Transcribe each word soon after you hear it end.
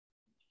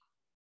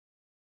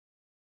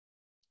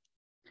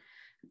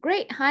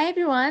Great. Hi,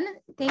 everyone.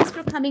 Thanks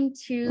for coming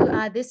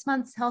to this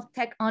month's Health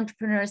Tech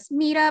Entrepreneurs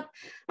Meetup.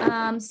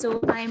 So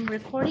I'm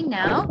recording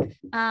now.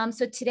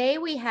 So today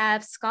we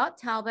have Scott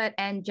Talbot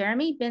and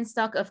Jeremy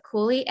Binstock of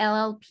Cooley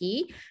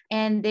LLP,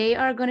 and they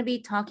are going to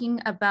be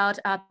talking about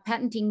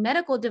patenting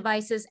medical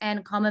devices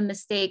and common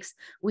mistakes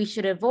we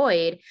should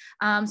avoid.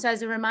 So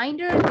as a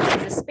reminder, this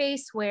is a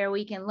space where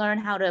we can learn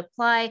how to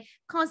apply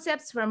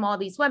concepts from all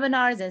these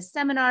webinars and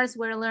seminars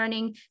we're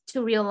learning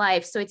to real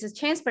life. So it's a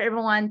chance for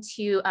everyone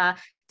to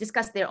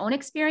discuss their own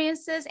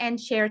experiences and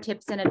share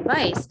tips and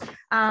advice.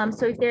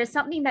 So if there's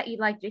something that you'd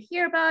like to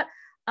hear about,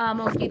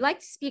 or if you'd like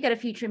to speak at a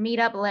future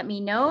meetup, let me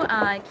know.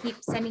 Keep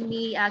sending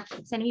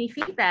me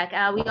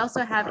feedback. We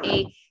also have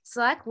a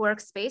Slack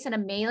workspace and a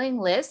mailing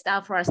list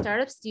for our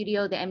startup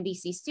studio, the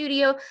MDC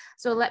Studio.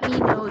 So let me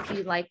know if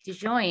you'd like to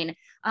join.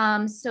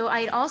 So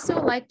I'd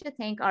also like to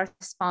thank our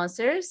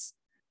sponsors.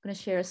 I'm going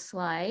to share a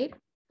slide.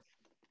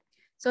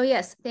 So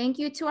yes, thank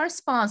you to our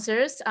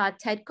sponsors,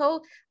 Tedco,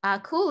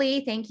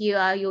 Cooley, thank you.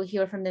 You'll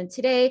hear from them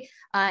today,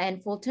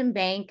 and Fulton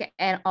Bank,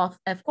 and of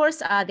course,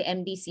 the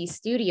MDC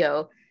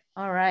Studio.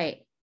 All right,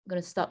 I'm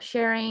gonna stop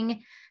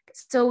sharing.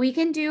 So we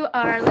can do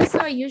let's do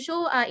our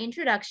usual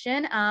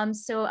introduction.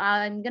 So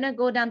I'm gonna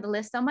go down the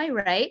list on my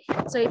right.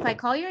 So if I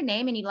call your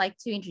name and you'd like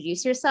to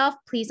introduce yourself,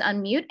 please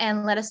unmute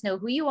and let us know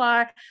who you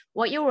are,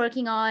 what you're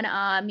working on,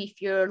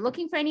 if you're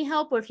looking for any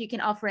help or if you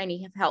can offer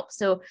any help.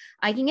 So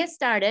I can get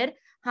started.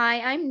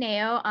 Hi, I'm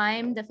Neo.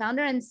 I'm the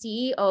founder and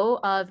CEO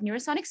of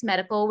Neurosonics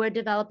Medical. We're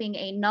developing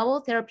a novel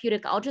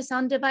therapeutic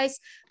ultrasound device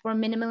for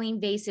minimally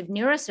invasive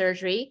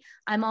neurosurgery.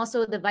 I'm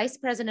also the Vice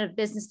President of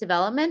Business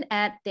Development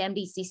at the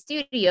MDC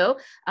Studio.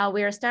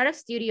 We're a startup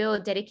studio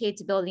dedicated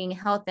to building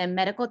health and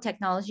medical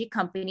technology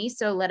companies.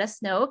 So let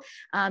us know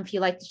if you'd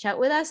like to chat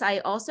with us. I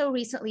also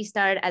recently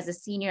started as a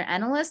senior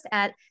analyst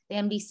at the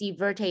MDC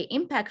Verte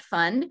Impact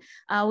Fund,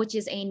 which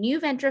is a new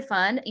venture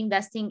fund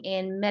investing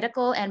in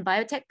medical and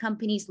biotech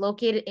companies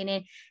located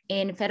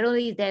in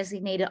federally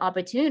designated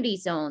opportunity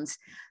zones.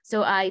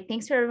 So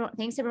thanks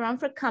everyone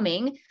for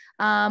coming.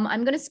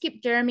 I'm going to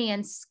skip Jeremy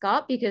and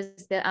Scott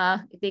because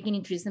they can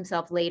introduce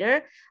themselves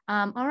later.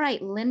 All right,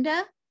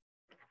 Linda.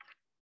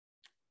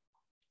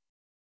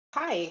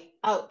 Hi.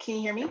 Oh, can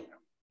you hear me?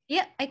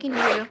 Yeah, I can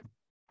hear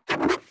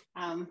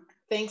you.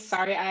 Thanks.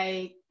 Sorry,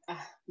 I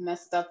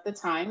messed up the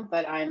time,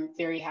 but I'm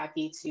very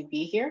happy to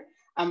be here.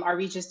 Are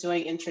we just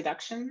doing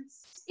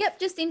introductions? Yep,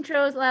 just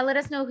intros. Let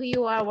us know who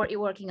you are, what you're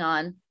working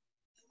on.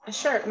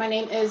 Sure. My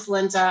name is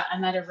Linda.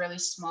 I'm at a really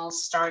small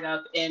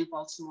startup in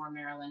Baltimore,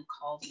 Maryland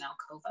called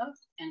Malcova,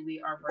 and we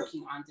are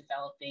working on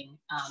developing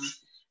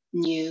a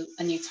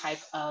new type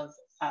of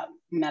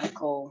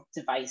medical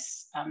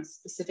device,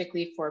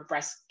 specifically for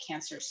breast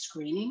cancer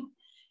screening.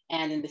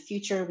 And in the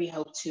future, we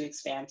hope to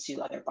expand to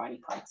other body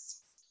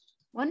parts.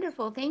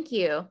 Wonderful. Thank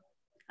you.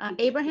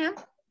 Abraham?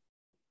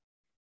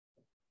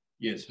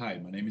 Yes. Hi,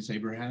 my name is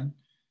Abraham.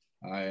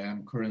 I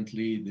am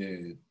currently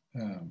the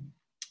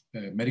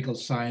medical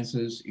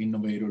sciences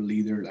innovator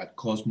leader at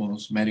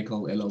Cosmos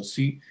Medical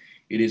LLC.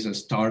 It is a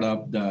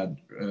startup that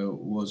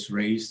was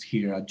raised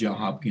here at Johns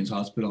Hopkins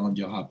Hospital and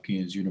Johns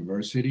Hopkins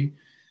University.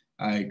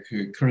 I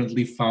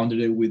currently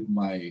founded it with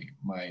my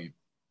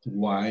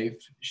wife.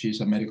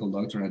 She's a medical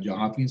doctor at Johns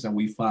Hopkins, and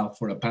we filed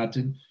for a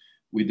patent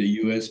with the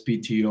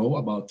USPTO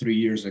about 3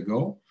 years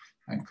ago.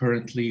 And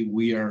currently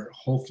we are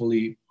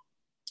hopefully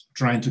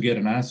trying to get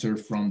an answer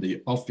from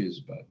the office,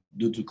 but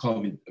due to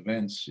COVID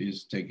events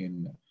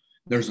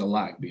there's a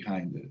lag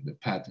behind the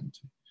patent.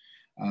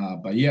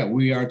 But yeah,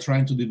 we are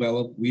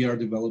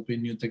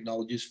developing new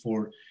technologies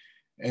for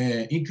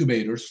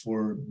incubators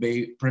for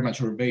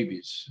premature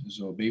babies.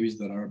 So babies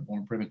that are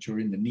born premature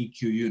in the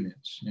NICU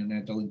units,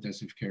 neonatal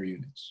intensive care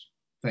units.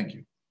 Thank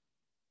you.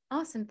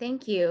 Awesome,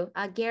 thank you.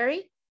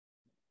 Gary?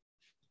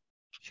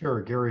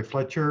 Sure, Gary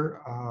Fletcher.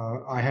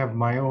 I have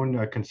my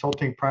own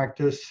consulting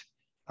practice.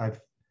 I've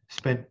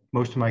spent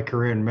most of my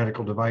career in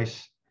medical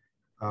device,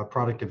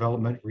 product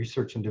development,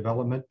 research and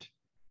development,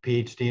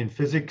 PhD in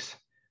physics,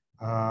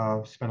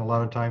 spent a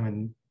lot of time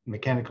in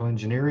mechanical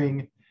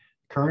engineering,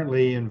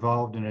 currently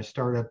involved in a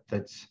startup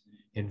that's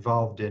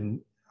involved in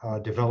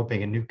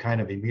developing a new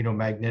kind of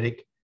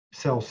immunomagnetic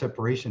cell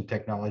separation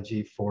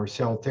technology for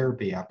cell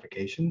therapy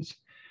applications.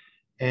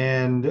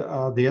 And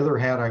the other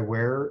hat I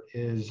wear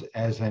is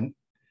as an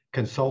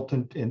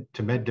consultant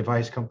to med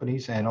device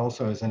companies and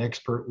also as an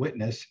expert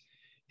witness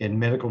in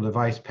medical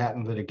device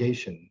patent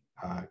litigation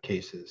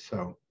cases.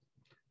 So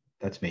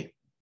that's me.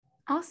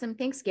 Awesome,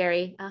 thanks,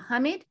 Gary.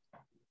 Hamid?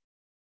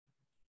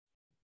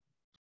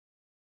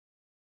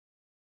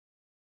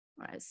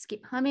 All right,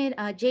 skip Hamid.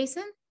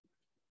 Jason?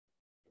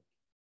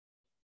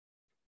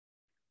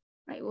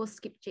 All right, we'll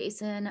skip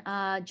Jason.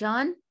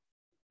 John?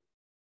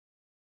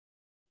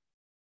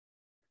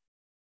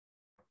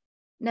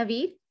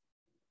 Naveed?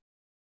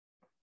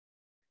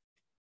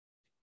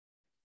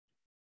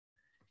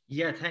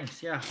 Yeah,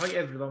 thanks. Yeah, hi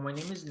everyone. My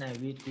name is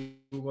Naveed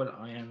Google.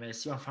 I am a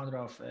CEO and founder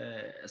of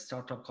a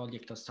startup called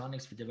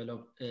Yectosonics. We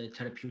develop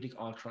therapeutic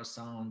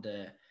ultrasound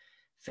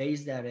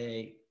phase در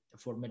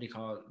for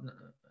medical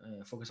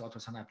focused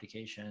ultrasound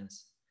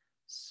applications.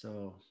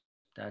 So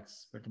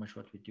that's pretty much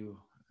what we do.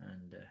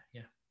 And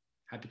yeah,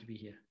 happy to be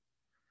here.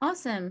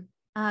 Awesome.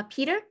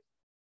 Peter?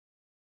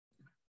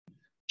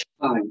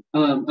 Hi,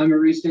 I'm a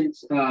recent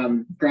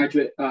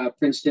graduate,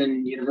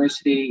 Princeton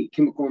University,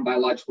 chemical and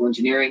biological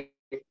engineering,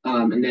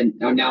 and then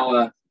I'm now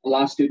a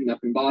law student up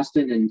in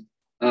Boston,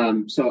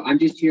 and so I'm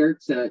just here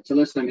to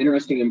listen. I'm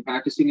interested in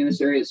practicing in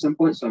this area at some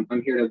point, so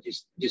I'm here to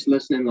just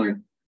listen and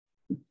learn.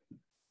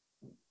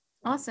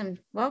 Awesome.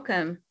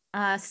 Welcome.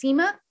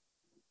 Seema?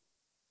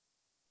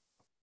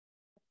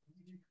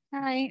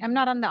 Hi, I'm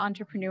not on the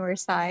entrepreneur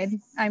side.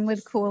 I'm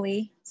with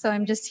Cooley, so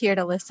I'm just here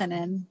to listen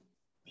in.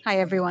 Hi,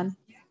 everyone.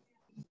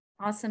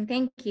 Awesome.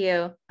 Thank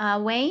you.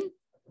 Wayne?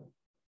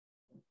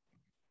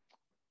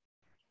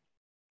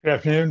 Good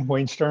afternoon,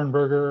 Wayne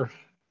Sternberger.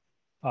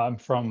 I'm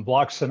from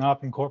Block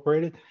Synop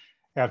Incorporated.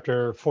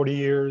 After 40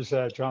 years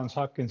at Johns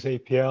Hopkins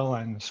APL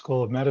and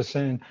School of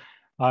Medicine,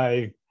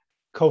 I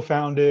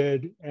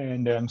co-founded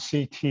and am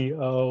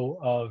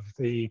CTO of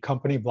the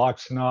company Block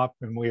Synop,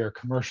 and we are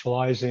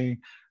commercializing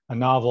a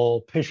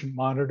novel patient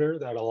monitor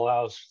that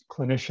allows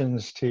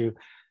clinicians to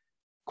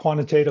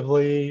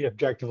quantitatively,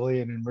 objectively,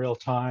 and in real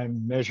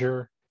time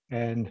measure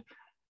and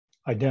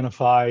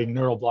identify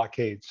neural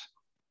blockades.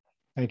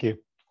 Thank you.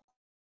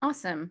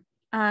 Awesome.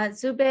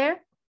 Zubair?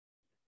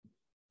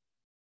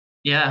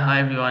 Yeah, hi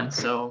everyone.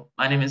 So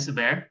my name is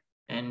Zubair,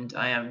 and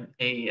I am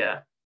a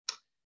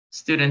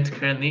student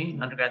currently,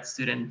 an undergrad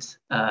student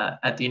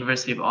at the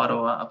University of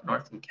Ottawa up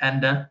north in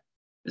Canada,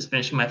 just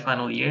finishing my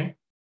final year.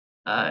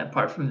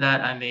 Apart from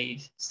that, I'm a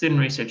student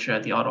researcher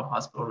at the Ottawa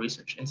Hospital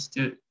Research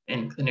Institute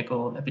in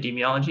clinical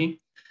epidemiology.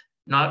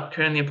 Not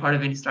currently a part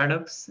of any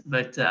startups,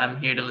 but I'm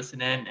here to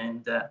listen in,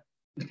 and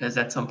because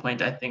at some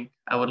point I think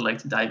I would like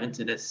to dive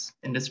into this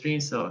industry.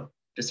 So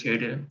just here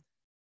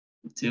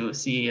to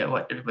see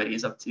what everybody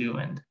is up to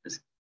and just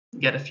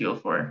get a feel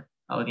for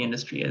how the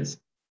industry is.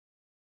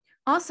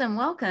 Awesome.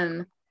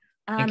 Welcome.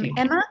 Thank you.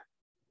 Emma?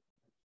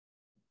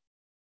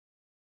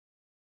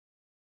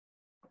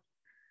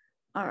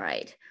 All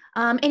right.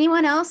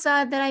 Anyone else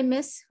that I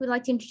missed who'd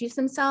like to introduce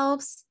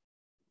themselves?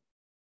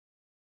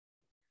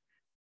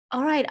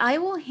 All right, I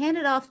will hand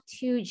it off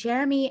to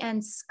Jeremy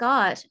and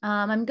Scott.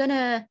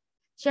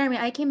 Jeremy,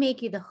 I can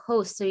make you the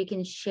host so you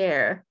can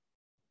share.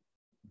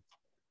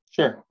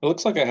 Sure, it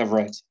looks like I have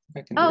rights.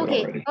 I can do it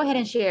already. Go ahead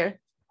and share.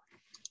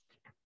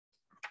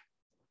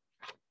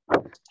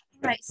 All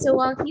right, so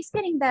while he's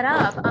getting that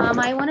up,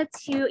 I wanted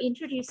to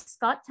introduce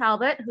Scott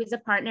Talbot, who's a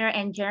partner,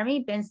 and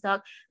Jeremy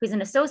Binstock, who's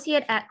an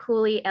associate at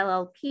Cooley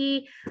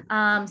LLP.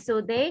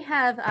 So they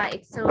have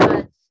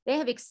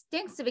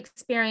extensive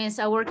experience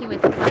working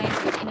with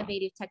clients with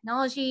innovative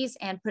technologies,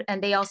 and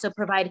they also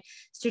provide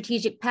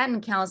strategic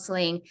patent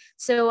counseling.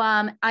 So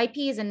IP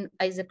is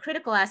a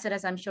critical asset,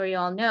 as I'm sure you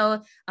all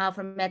know,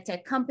 for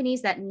medtech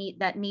companies that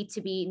needs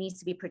to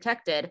be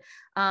protected.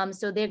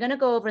 So they're going to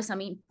go over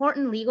some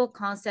important legal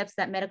concepts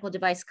that medical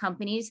device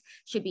companies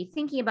should be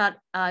thinking about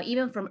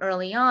even from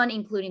early on,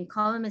 including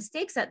common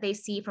mistakes that they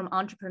see from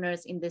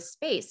entrepreneurs in this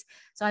space.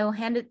 So I will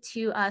hand it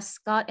to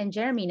Scott and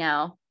Jeremy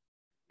now.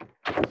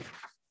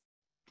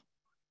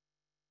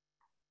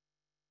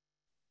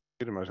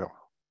 Myself.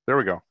 There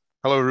we go.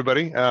 Hello,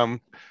 everybody. Glad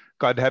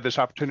to have this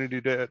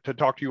opportunity to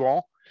talk to you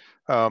all.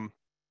 I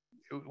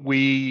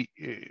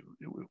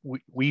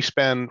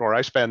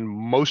spend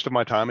most of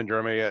my time, and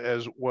Jeremy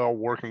as well,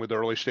 working with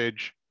early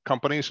stage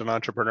companies and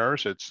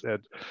entrepreneurs.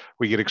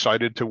 We get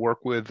excited to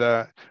work with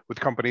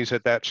companies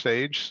at that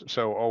stage.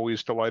 So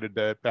always delighted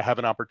to have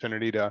an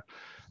opportunity to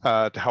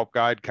help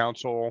guide,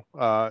 counsel,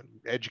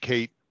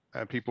 educate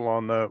people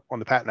on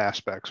the patent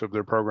aspects of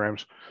their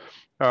programs.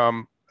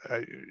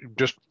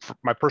 Just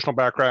my personal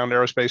background,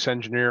 aerospace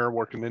engineer,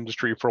 worked in the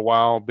industry for a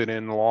while, been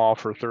in law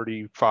for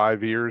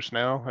 35 years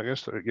now, I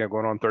guess, yeah,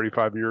 going on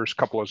 35 years,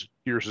 couple of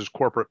years as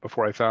corporate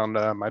before I found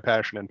my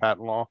passion in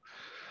patent law.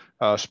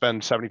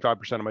 Spend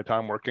 75% of my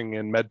time working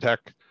in med tech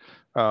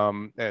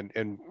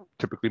and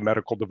typically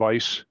medical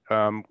device.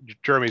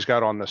 Jeremy's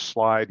got on the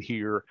slide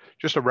here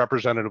just a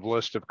representative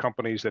list of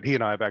companies that he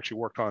and I have actually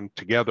worked on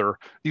together.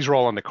 These are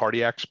all in the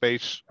cardiac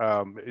space,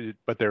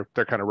 but they're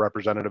kind of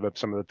representative of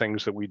some of the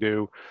things that we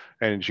do.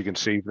 And as you can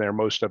see there,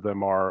 most of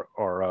them are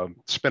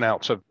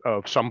spin-outs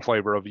of some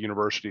flavor of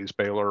universities: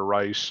 Baylor,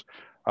 Rice,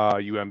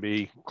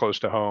 UMB, close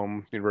to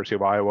home, University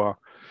of Iowa.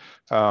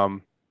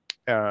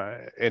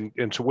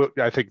 And so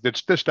I think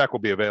this deck will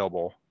be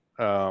available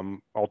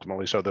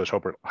ultimately, so those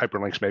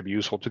hyperlinks may be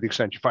useful to the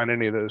extent you find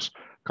any of those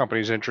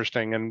companies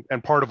interesting.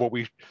 And part of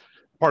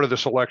the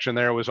selection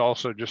there was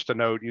also just to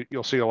note,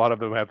 you'll see a lot of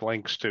them have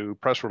links to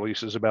press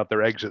releases about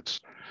their exits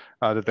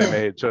that they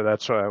made. So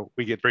that's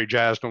we get very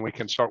jazzed when we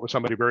can start with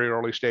somebody very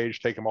early stage,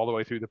 take them all the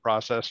way through the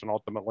process, and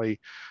ultimately,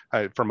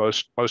 for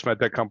most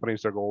medtech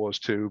companies, their goal is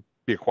to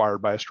be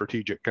acquired by a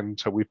strategic. And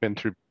so we've been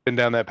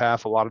down that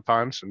path a lot of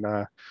times, and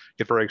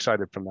get very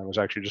excited from that. I was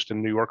actually just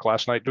in New York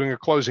last night doing a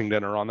closing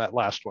dinner on that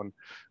last one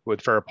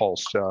with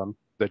Farapulse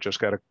that just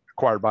got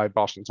acquired by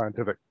Boston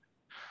Scientific.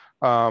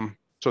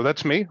 So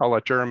that's me. I'll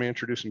let Jeremy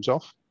introduce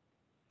himself.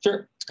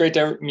 Sure, it's great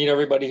to meet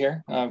everybody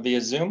here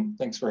via Zoom.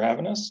 Thanks for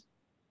having us.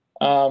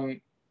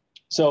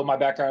 So my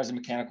background is in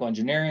mechanical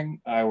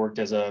engineering. I worked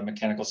as a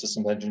mechanical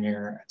systems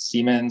engineer at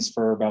Siemens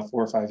for about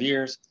 4 or 5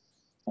 years,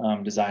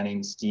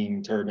 designing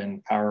steam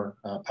turbine power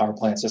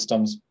plant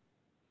systems,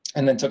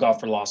 and then took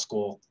off for law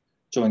school.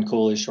 Joined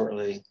Cooley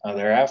shortly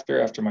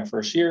thereafter, after my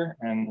first year,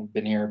 and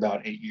been here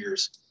about 8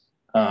 years.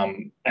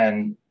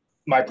 And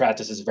my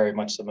practice is very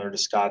much similar to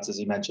Scott's. As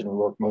he mentioned, we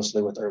work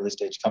mostly with early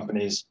stage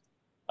companies.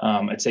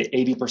 I'd say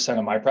 80%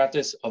 of my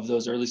practice of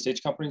those early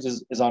stage companies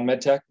is on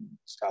medtech.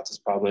 Scott's is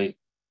probably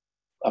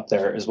up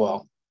there as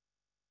well.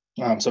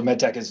 So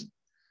medtech is,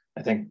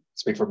 I think,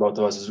 speak for both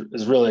of us,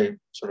 is really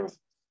sort of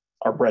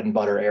our bread and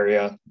butter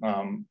area,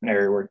 an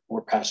area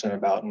we're passionate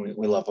about, and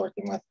we love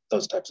working with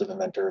those types of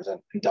inventors and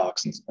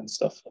docs and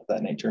stuff of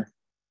that nature.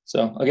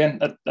 So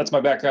again, that's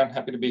my background.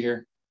 Happy to be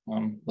here.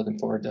 Looking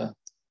forward to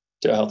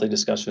a healthy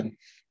discussion.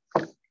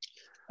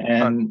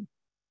 And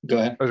go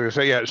ahead. I was going to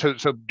say, yeah.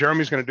 So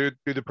Jeremy's going to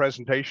do the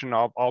presentation.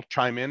 I'll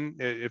chime in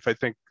if I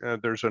think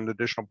there's an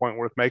additional point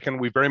worth making.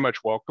 We very much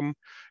welcome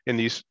in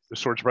these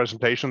sorts of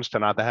presentations to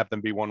not to have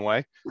them be one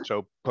way.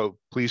 So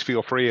please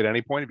feel free at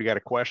any point if you got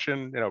a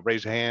question,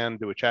 raise a hand,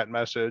 do a chat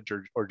message,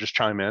 or just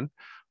chime in.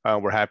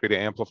 We're happy to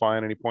amplify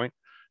at any point.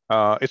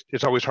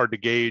 It's always hard to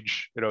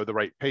gauge, the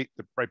right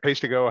pace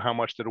to go, how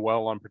much to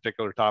dwell on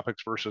particular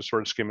topics versus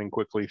sort of skimming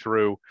quickly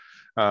through.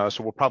 So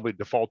we'll probably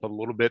default a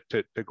little bit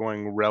to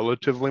going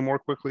relatively more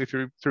quickly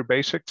through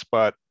basics,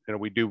 but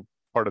we do,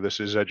 part of this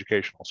is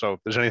educational. So if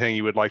there's anything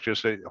you would like to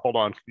say, hold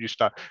on, could you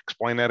stop,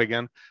 explain that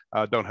again?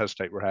 Don't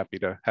hesitate. We're happy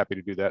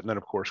to do that. And then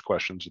of course,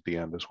 questions at the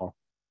end as well.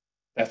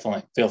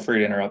 Definitely feel free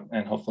to interrupt,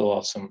 and hopefully we'll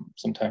have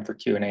some time for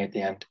Q&A at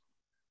the end.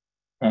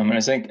 And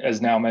I think,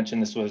 as now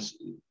mentioned, this was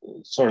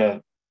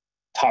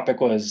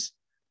topic was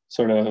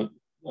sort of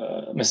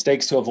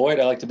mistakes to avoid.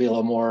 I like to be a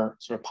little more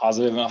sort of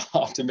positive and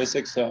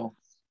optimistic. So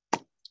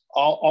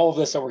all of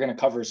this that we're going to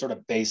cover is sort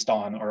of based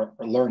on our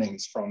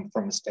learnings from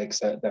mistakes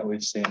that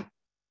we've seen.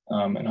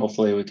 And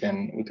hopefully we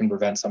can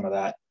prevent some of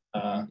that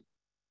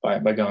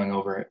by going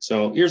over it.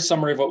 So here's a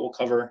summary of what we'll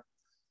cover.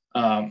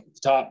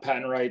 Top: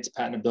 patent rights,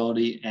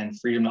 patentability, and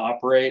freedom to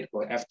operate,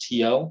 or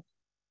FTO.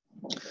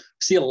 I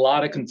see a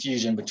lot of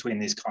confusion between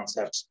these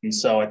concepts, and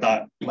so I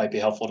thought it might be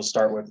helpful to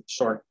start with a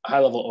short,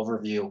 high-level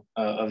overview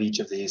of each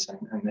of these and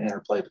the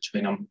interplay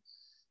between them.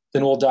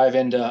 Then we'll dive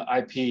into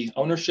IP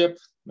ownership,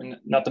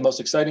 not the most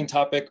exciting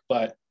topic,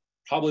 but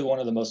probably one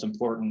of the most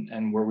important,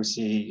 and where we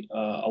see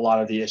a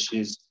lot of the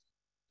issues,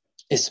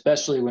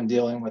 especially when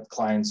dealing with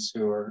clients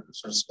who are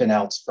sort of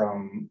spin-outs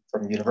from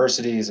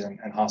universities and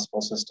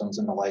hospital systems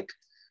and the like,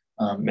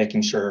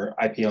 making sure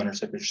IP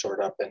ownership is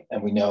shored up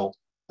and we know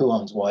who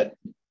owns what.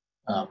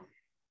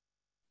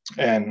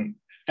 And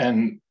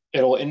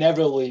it'll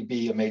inevitably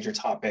be a major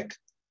topic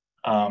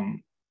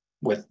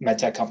with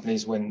medtech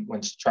companies when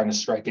trying to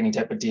strike any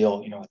type of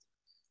deal,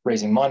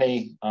 raising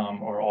money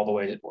or all the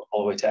way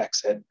to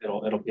exit.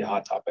 It'll be a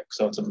hot topic.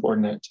 So it's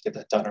important to get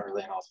that done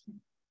early and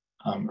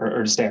often,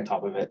 or to stay on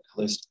top of it at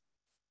least.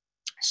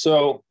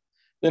 So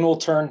then we'll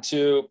turn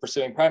to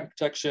pursuing patent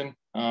protection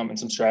and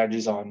some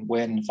strategies on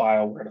when to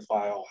file, where to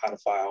file, how to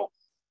file,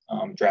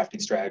 drafting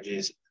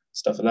strategies,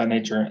 stuff of that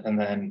nature. And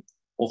then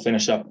we'll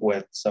finish up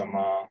with some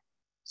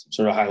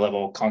sort of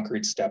high-level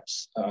concrete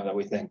steps that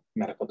we think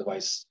medical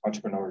device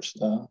entrepreneurs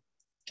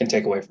can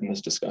take away from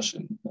this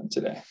discussion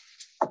today.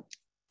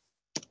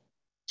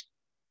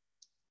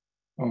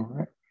 All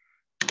right.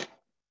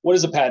 What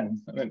is a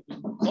patent? I mean,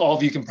 all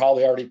of you can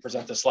probably already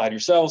present this slide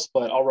yourselves,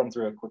 but I'll run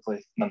through it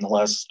quickly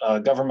nonetheless.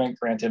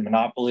 Government-granted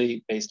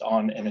monopoly based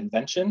on an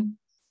invention,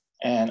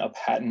 and a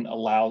patent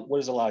what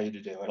does it allow you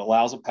to do? It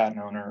allows a patent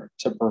owner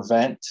to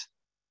prevent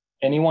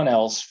anyone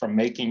else from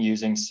making,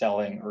 using,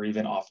 selling, or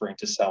even offering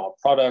to sell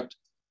a product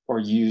or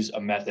use a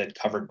method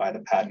covered by the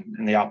patent.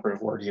 And the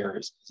operative word here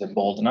is in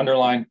bold and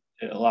underlined.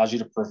 It allows you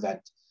to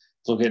prevent.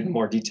 So we'll get into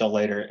more detail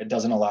later. It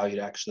doesn't allow you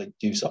to actually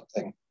do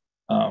something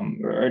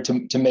or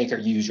to make or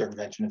use your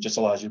invention. It just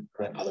allows you to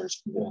prevent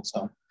others from doing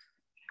so.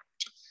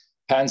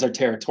 Patents are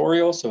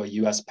territorial. So a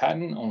US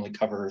patent only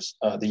covers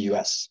the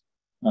US.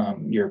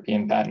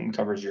 European patent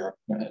covers Europe,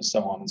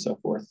 so on and so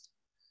forth.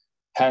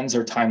 Patents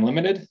are time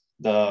limited.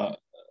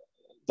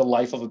 The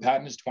life of a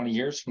patent is 20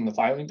 years from the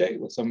filing date,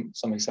 with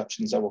some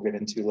exceptions that we'll get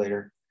into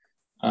later.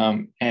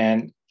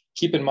 And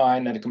keep in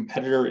mind that a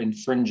competitor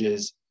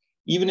infringes,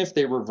 even if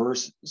they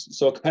reverse,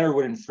 so a competitor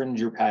would infringe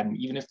your patent,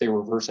 even if they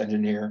reverse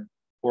engineer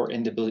or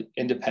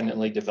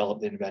independently develop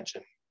the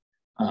invention.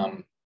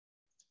 And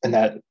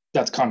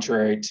that's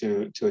contrary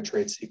to a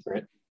trade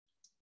secret.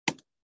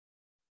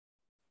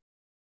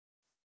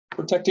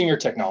 Protecting your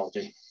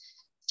technology.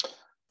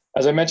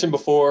 As I mentioned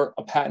before,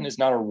 a patent is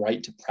not a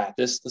right to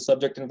practice the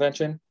subject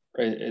invention,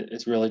 right?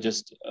 It's really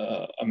just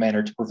a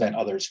manner to prevent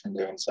others from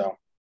doing so.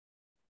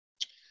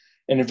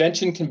 An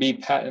invention can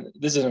be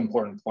this is an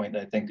important point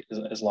that I think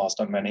is lost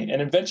on many.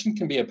 An invention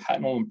can be a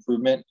patentable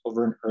improvement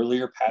over an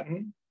earlier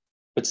patent,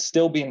 but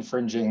still be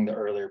infringing the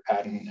earlier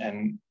patent.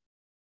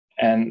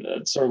 And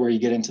sort of where you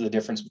get into the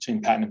difference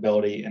between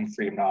patentability and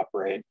freedom to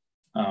operate.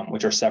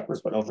 which are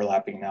separate but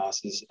overlapping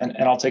analyses. And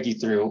I'll take you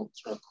through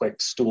sort of a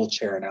quick stool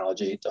chair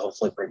analogy to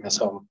hopefully bring this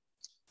home.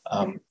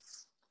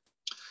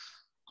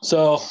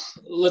 So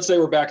let's say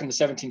we're back in the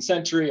 17th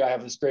century. I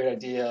have this great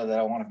idea that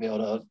I want to be able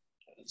to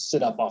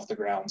sit up off the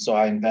ground. So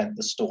I invent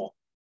the stool,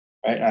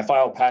 right? And I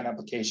file a patent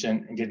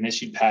application and get an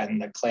issued patent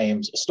that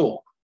claims a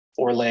stool,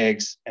 4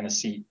 legs and a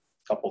seat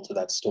coupled to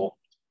that stool.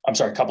 I'm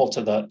sorry, coupled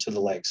to the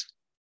legs.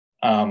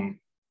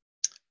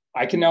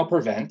 I can now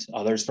prevent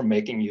others from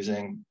making,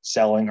 using,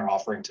 selling, or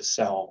offering to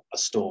sell a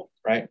stool,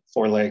 right?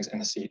 4 legs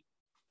and a seat.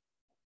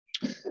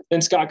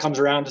 Then Scott comes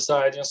around,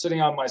 decides,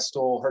 sitting on my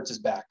stool hurts his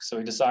back. So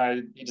he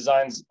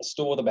designs a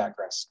stool with a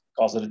backrest,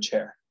 calls it a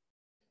chair,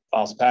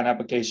 files a patent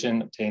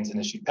application, obtains an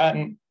issued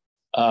patent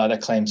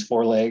that claims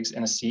 4 legs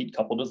and a seat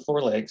coupled with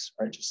 4 legs,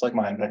 right? Just like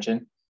my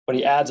invention, but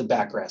he adds a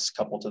backrest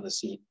coupled to the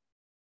seat.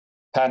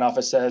 Patent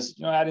office says,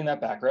 adding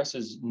that backrest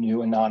is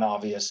new and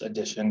non-obvious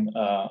addition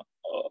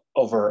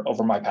over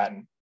my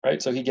patent,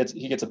 right? So he gets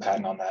a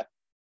patent on that.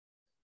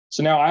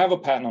 So now I have a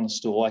patent on the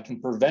stool. I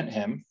can prevent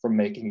him from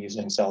making,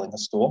 using, selling a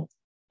stool,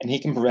 and he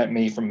can prevent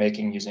me from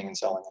making, using, and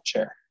selling a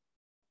chair.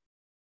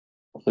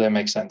 Hopefully that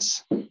makes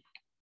sense.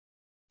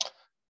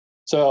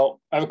 So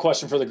I have a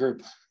question for the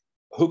group.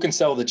 Who can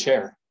sell the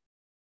chair?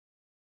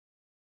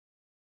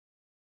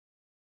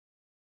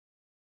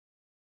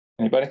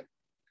 Anybody?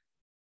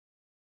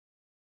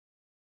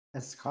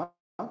 Scott?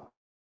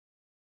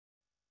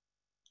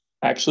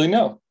 Actually,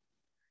 no.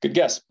 Good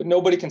guess, but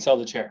nobody can sell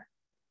the chair.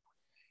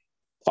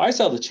 If I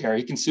sell the chair,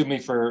 he can sue me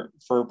for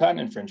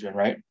patent infringement,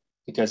 right?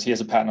 Because he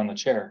has a patent on the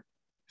chair.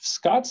 If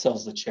Scott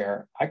sells the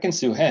chair, I can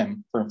sue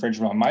him for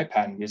infringement on my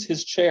patent because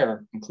his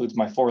chair includes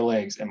my 4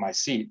 legs and my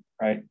seat,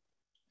 right?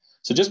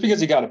 So just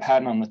because he got a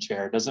patent on the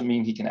chair doesn't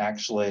mean he can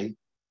actually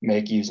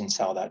make, use, and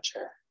sell that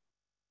chair.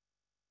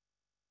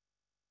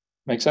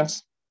 Make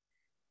sense?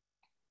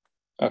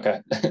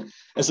 Okay.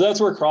 And so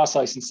that's where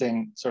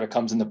cross-licensing sort of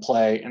comes into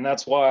play. And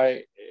that's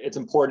why it's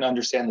important to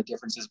understand the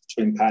differences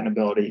between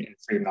patentability and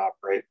freedom to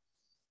operate.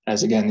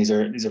 As again, these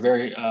are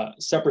very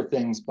separate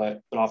things,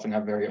 but often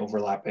have very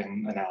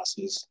overlapping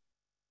analyses.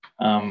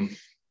 And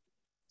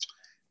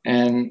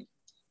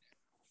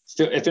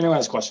if anyone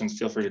has questions,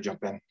 feel free to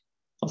jump in.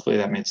 Hopefully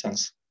that made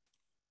sense.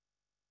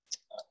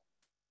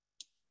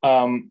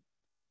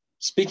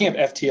 Speaking of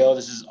FTO,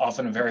 this is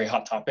often a very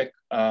hot topic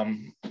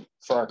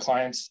for our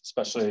clients,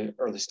 especially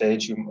early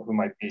stage, who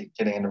might be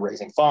getting into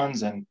raising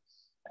funds, and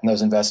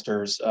those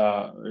investors,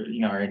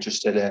 are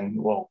interested in,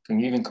 well, can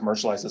you even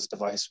commercialize this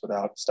device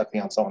without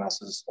stepping on someone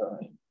else's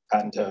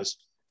patent toes,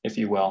 if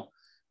you will?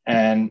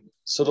 And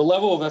so the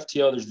level of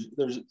FTO,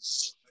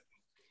 there's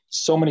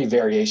so many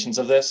variations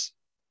of this,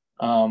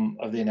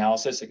 of the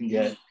analysis. It can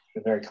get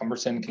very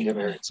cumbersome, it can get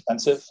very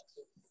expensive.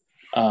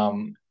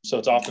 So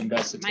it's often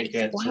best to take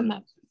it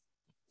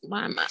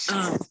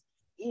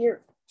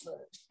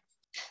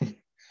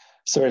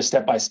sort of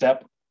step by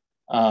step.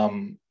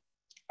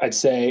 I'd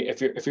say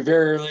if you're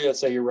very early, let's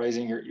say you're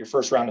raising your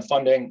first round of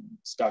funding,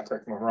 Scott,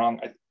 correct me if I'm wrong,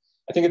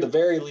 I think at the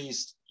very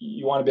least,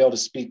 you want to be able to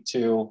speak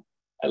to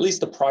at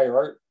least the prior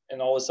art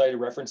and all the cited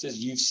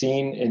references you've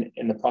seen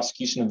in the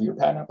prosecution of your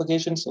patent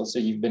application. So let's say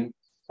you've been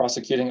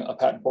prosecuting a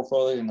patent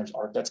portfolio and there's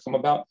art that's come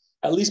about,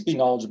 at least be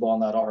knowledgeable on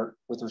that art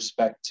with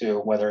respect to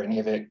whether any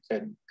of it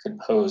could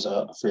pose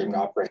a freedom to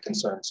operate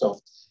concern. So if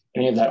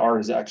any of that art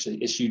is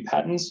actually issued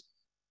patents,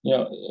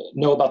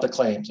 know about the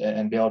claims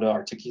and be able to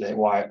articulate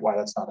why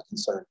that's not a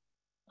concern.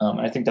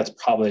 I think that's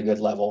probably a good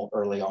level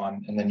early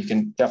on, and then you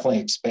can definitely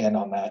expand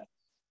on that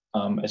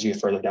as you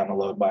get further down the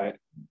road by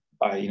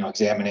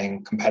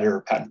examining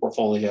competitor patent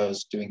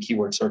portfolios, doing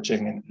keyword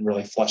searching, and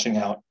really fleshing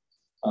out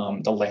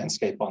the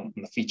landscape on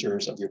the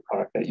features of your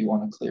product that you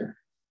want to clear.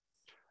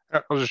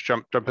 I'll just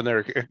jump in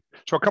there.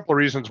 So a couple of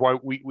reasons why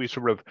we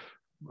sort of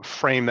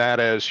frame that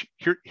as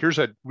here's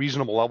a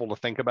reasonable level to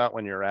think about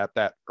when you're at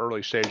that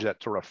early stage,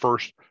 that sort of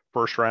first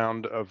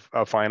round of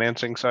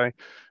financing, say,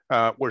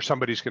 where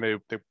somebody's they're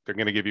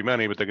going to give you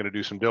money, but they're going to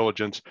do some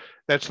diligence.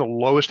 That's the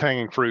lowest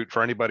hanging fruit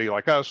for anybody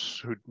like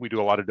us, who we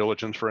do a lot of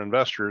diligence for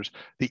investors.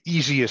 The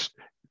easiest,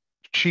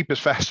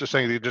 cheapest, fastest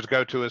thing to just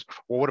go to is,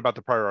 well, what about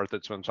the prior art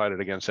that's been cited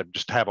against it?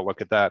 Just have a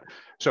look at that.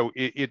 So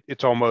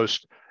it's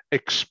almost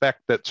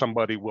expect that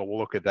somebody will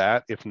look at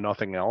that, if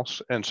nothing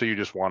else. And so you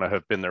just want to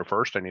have been there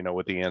first, and you know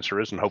what the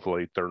answer is, and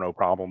hopefully there are no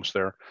problems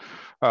there.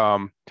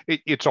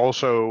 It's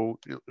also,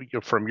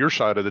 from your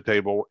side of the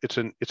table, it's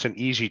an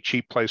easy,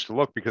 cheap place to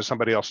look, because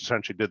somebody else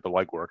essentially did the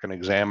legwork. An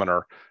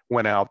examiner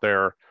went out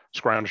there,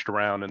 scrounged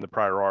around in the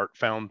prior art,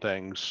 found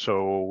things.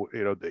 So,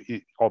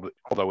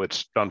 although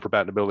it's done for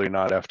patentability,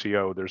 not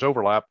FTO, there's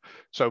overlap.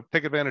 So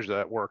take advantage of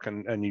that work,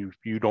 and you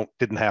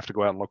didn't have to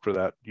go out and look for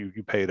that. You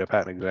paid a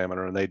patent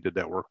examiner and they did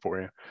that work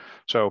for you.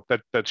 So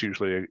that's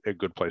usually a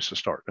good place to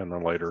start. And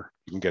then later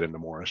you can get into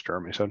more, as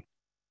Jeremy said.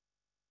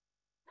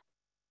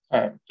 All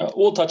right,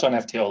 we'll touch on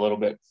FTO a little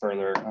bit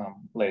further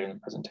later in the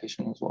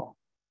presentation as well.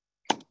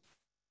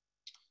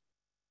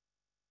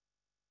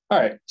 All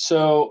right,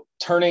 so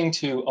turning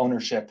to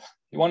ownership,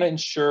 you want to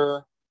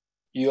ensure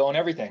you own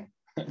everything.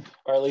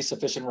 or at least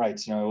sufficient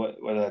rights,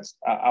 whether that's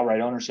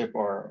outright ownership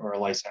or a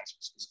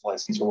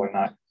license or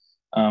whatnot.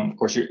 Of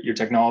course, your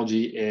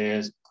technology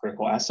is a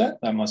critical asset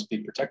that must be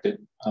protected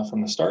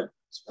from the start.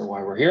 That's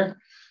why we're here.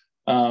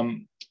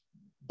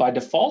 By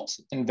default,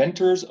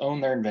 inventors own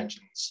their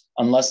inventions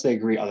unless they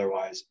agree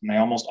otherwise. And they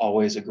almost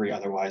always agree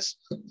otherwise,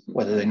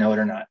 whether they know it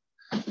or not.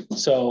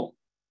 So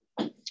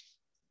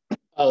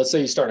let's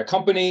say you start a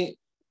company.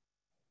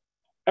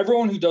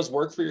 Everyone who does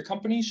work for your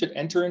company should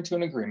enter into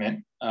an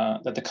agreement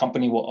that the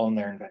company will own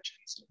their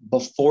inventions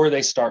before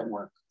they start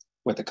work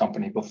with the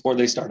company, before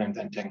they start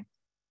inventing.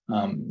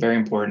 Very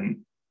important.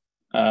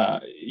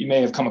 You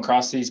may have come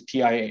across these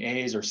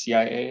PIAs or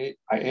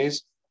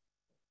CIAs.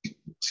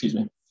 Excuse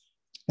me.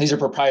 These are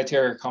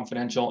proprietary or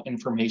confidential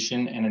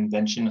information and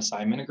invention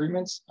assignment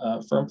agreements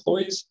for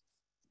employees.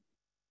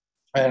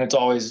 And it's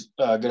always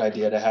a good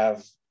idea to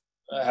have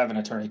an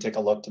attorney take a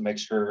look to make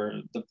sure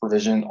the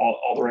provision,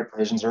 all the right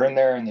provisions are in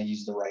there and they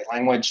use the right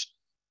language,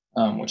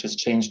 which has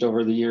changed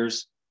over the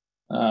years.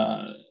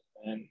 And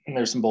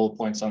there's some bullet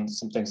points on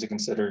some things to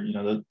consider.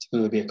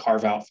 There would be a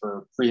carve out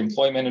for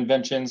pre-employment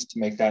inventions to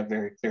make that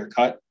very clear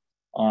cut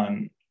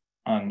on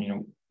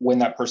when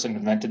that person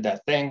invented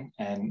that thing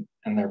and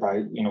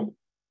thereby,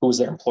 who was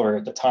their employer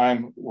at the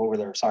time, what were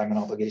their assignment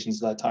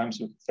obligations at that time,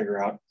 so we can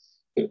figure out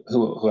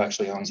who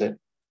actually owns it.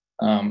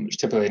 There's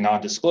typically a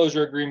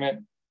non-disclosure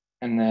agreement,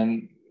 and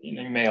then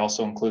you may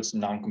also include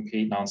some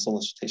non-compete,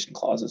 non-solicitation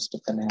clauses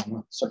depending on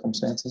the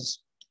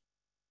circumstances.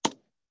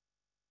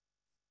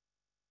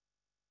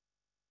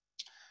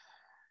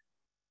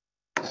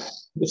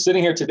 If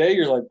sitting here today,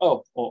 you're like,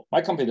 oh, well,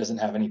 my company doesn't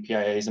have any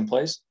PIAs in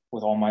place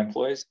with all my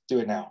employees. Do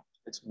it now.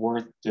 It's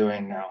worth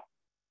doing now.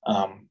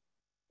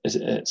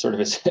 Sort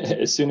of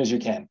as soon as you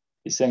can.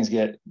 These things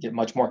get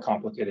much more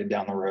complicated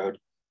down the road,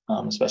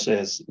 especially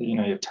as you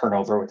have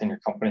turnover within your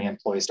company,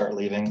 employees start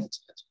leaving.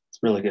 It's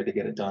really good to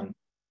get it done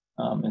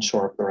and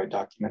shore up the right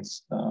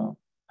documents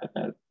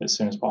as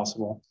soon as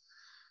possible.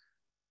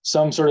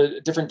 Some sort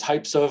of different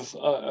types of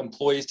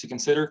employees to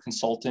consider: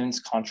 consultants,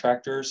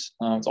 contractors.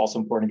 It's also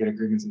important to get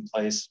agreements in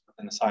place with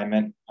an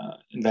assignment,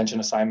 invention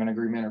assignment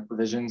agreement or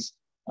provisions,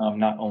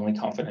 not only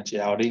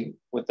confidentiality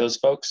with those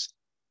folks.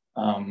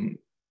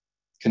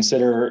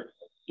 Consider,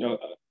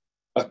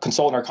 a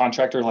consultant or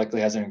contractor likely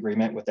has an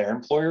agreement with their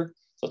employer.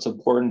 So it's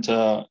important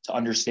to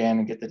understand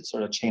and get the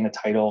sort of chain of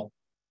title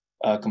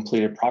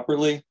completed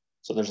properly.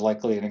 So there's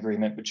likely an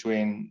agreement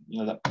between,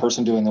 that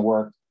person doing the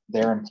work,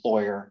 their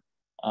employer,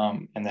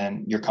 and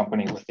then your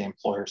company with the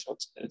employer. So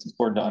it's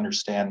important to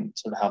understand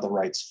sort of how the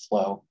rights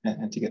flow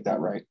and to get that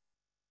right.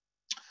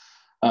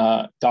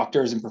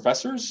 Doctors and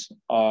professors,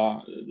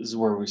 this is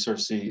where we sort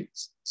of see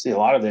a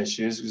lot of the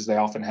issues because they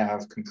often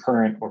have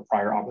concurrent or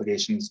prior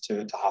obligations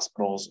to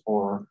hospitals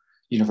or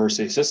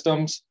university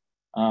systems.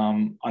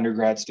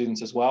 Undergrad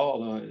students as well,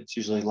 although it's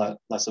usually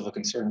less of a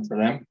concern for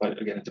them.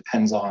 But again, it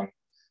depends on,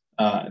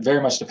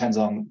 very much depends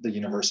on the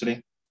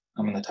university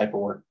and the type of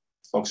work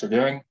folks are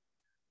doing.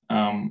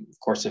 Of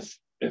course, if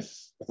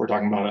we're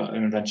talking about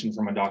an invention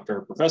from a doctor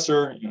or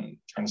professor,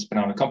 trying to spin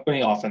out a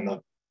company, often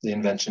the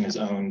invention is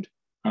owned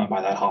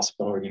by that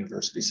hospital or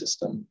university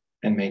system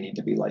and may need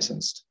to be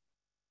licensed.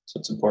 So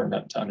it's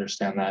important to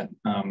understand that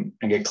and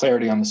get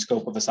clarity on the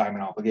scope of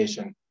assignment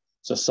obligation.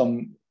 So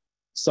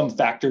some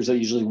factors that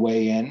usually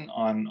weigh in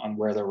on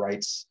where the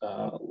rights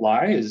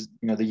lie is,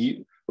 whether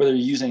you're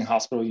using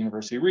hospital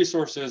university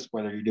resources,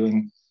 whether you're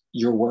doing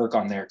your work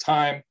on their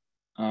time,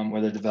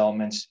 whether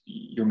developments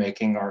you're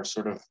making are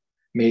sort of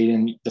made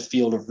in the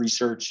field of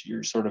research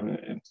you're sort of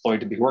employed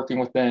to be working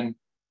within.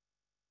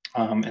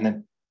 And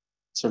then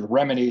sort of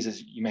remedies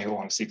is you may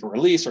want to seek a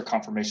release or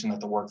confirmation that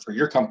the work for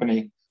your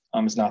company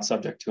is not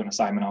subject to an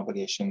assignment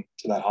obligation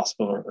to that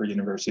hospital or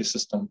university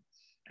system.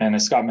 And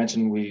as Scott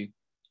mentioned, we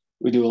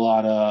do a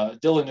lot of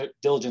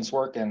diligence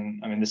work,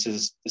 and I mean this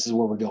is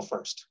where we go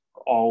first.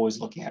 We're always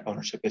looking at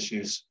ownership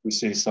issues. We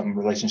see some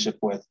relationship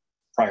with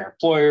prior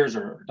employers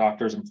or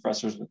doctors and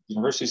professors with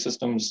university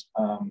systems,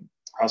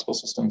 hospital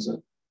systems.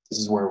 This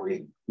is where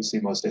we see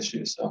most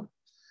issues. So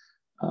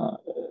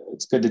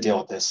it's good to deal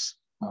with this,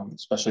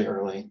 especially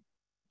early.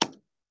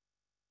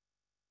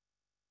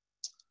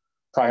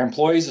 Prior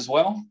employees as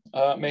well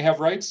may have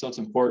rights, so it's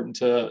important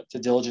to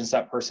diligence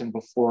that person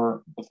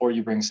before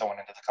you bring someone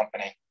into the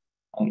company.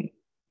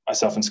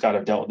 Myself and Scott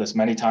have dealt with this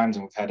many times,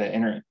 and we've had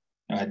to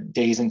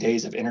days and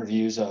days of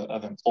interviews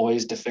of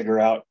employees to figure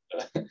out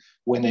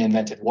when they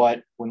invented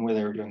what, when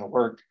they were doing the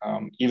work,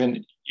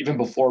 even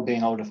before being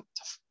able to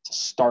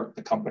start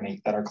the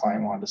company that our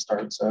client wanted to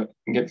start. So it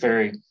can get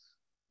very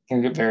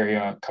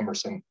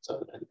cumbersome.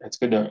 So it's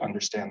good to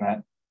understand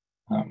that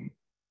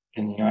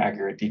in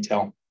accurate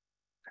detail.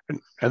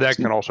 And that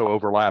can also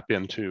overlap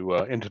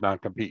into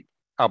non-compete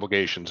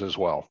obligations as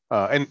well.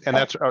 And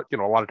that's a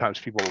lot of times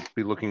people will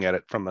be looking at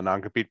it from the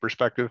non-compete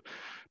perspective,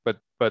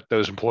 but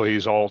those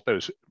employees,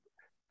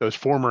 those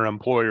former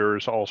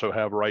employers also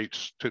have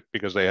rights to,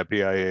 because they have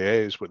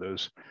PIAs with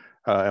those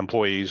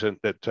employees and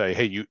that say,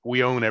 hey,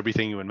 we own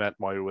everything you invent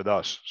while you're with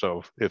us.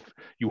 So if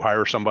you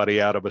hire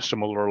somebody out of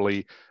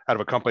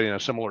a company in a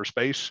similar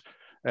space,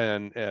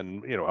 and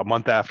you know, a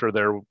month after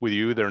they're with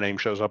you, their name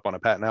shows up on a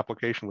patent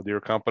application with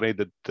your company.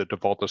 The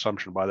default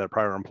assumption by that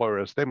prior employer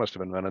is they must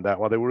have invented that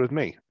while they were with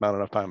me. Not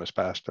enough time has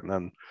passed, and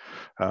then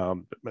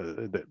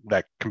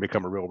that can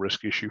become a real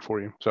risk issue for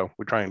you. So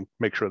we try and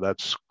make sure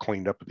that's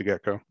cleaned up at the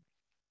get-go.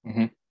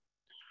 Mm-hmm.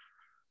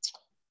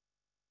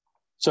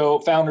 So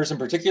founders in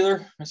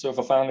particular, so if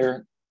a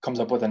founder comes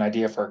up with an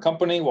idea for a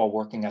company while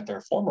working at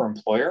their former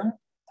employer,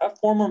 that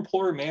former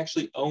employer may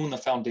actually own the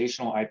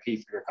foundational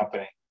IP for your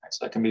company. Right?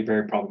 So that can be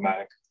very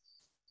problematic.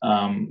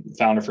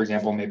 Founder, for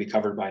example, may be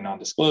covered by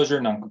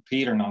non-disclosure,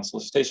 non-compete, or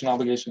non-solicitation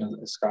obligation,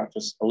 as Scott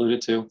just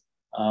alluded to,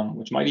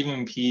 which might even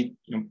impede,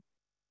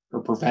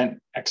 or prevent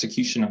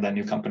execution of that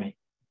new company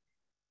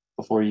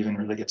before you even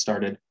really get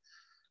started.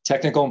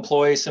 Technical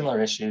employees,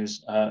 similar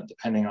issues,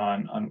 depending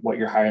on what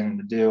you're hiring them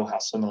to do, how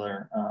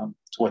similar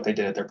to what they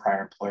did at their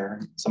prior employer.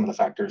 And some of the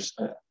factors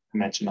I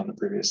mentioned on the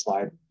previous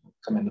slide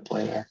come into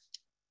play there.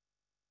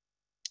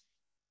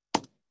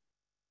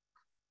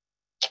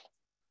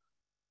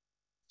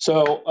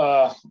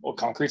 So,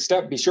 concrete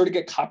step, be sure to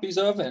get copies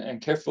of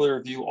and carefully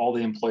review all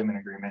the employment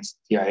agreements,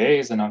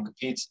 PIAs and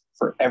non-competes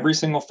for every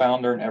single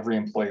founder and every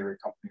employee of your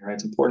company, right?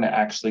 It's important to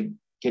actually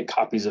get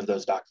copies of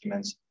those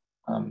documents,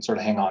 sort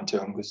of hang on to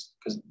them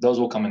because those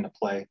will come into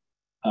play.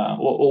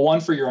 Well, one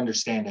for your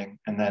understanding,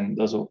 and then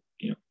those will,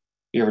 if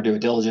you ever do a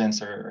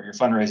diligence or your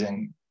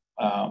fundraising,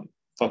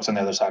 folks on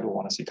the other side will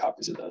want to see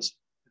copies of those.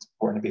 It's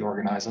important to be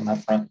organized on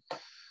that front.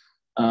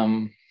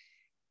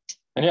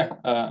 And yeah,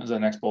 as the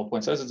next bullet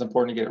point says, it's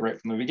important to get it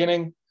right from the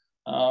beginning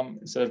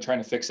instead of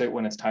trying to fix it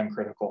when it's time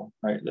critical,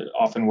 right?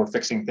 Often we're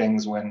fixing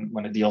things when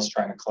a deal's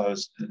trying to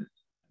close,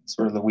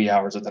 sort of the wee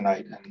hours of the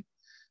night, and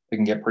it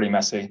can get pretty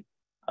messy.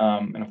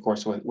 And of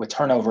course, with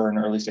turnover in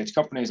early stage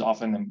companies,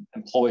 often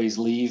employees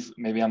leave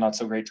maybe on not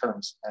so great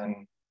terms,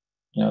 and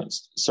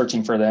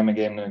searching for them and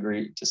getting them to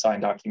agree to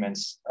sign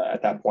documents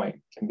at that point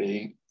can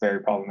be very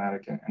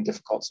problematic and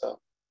difficult.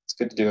 So it's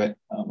good to do it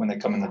when they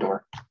come in the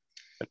door.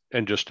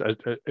 And just a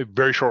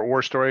very short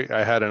war story.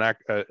 I had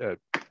a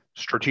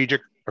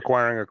strategic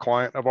acquiring a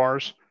client of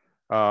ours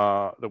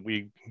that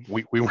we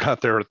went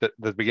out there at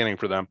the beginning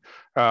for them.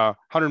 $100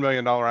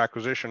 million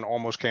acquisition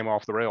almost came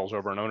off the rails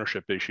over an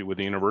ownership issue with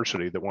the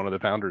university that one of the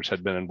founders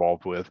had been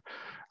involved with,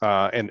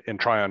 and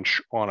try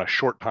on a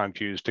short time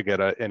fuse to get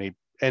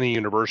any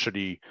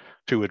university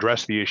to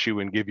address the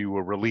issue and give you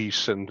a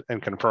release and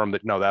confirm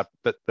that no, that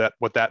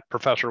what that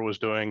professor was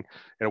doing,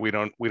 we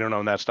don't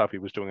own that stuff. He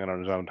was doing it on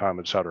his own time,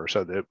 et cetera.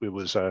 So it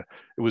was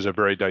a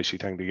very dicey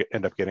thing to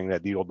end up getting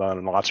that deal done,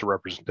 and lots of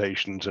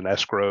representations and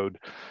escrowed,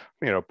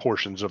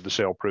 portions of the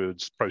sale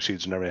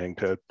proceeds and everything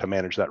to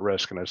manage that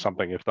risk. And it's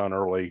something, if done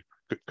early,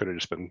 could have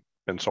just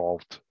been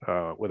solved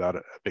without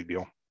a big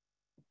deal.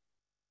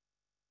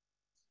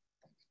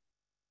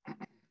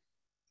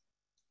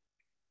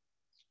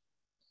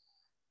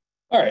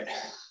 All right,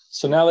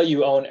 so now that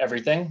you own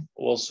everything,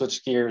 we'll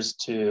switch gears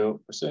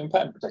to pursuing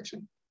patent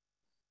protection.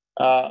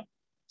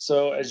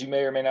 So as you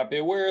may or may not be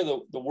aware,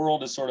 the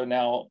world is sort of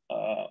now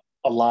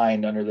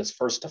aligned under this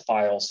first to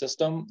file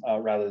system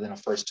rather than a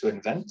first to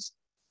invent.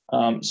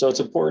 So it's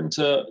important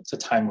to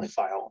timely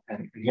file,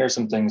 and here are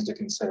some things to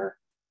consider.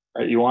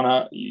 Right, you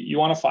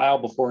wanna file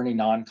before any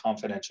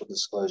non-confidential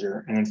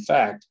disclosure, and in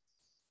fact,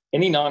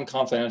 any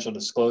non-confidential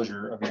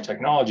disclosure of your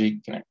technology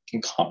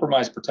can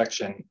compromise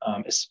protection,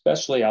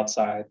 especially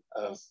outside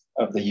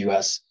of the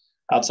U.S.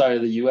 Outside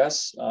of the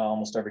U.S.,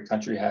 almost every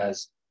country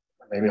has,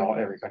 or maybe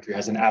every country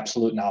has, an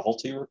absolute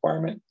novelty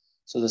requirement.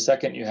 So the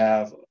second you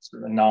have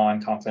sort of a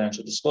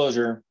non-confidential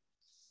disclosure,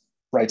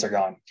 rights are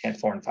gone, can't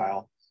foreign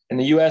file. In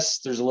the U.S.,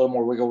 there's a little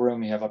more wiggle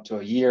room. You have up to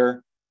a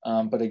year,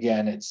 but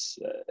again, it's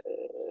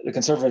the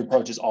conservative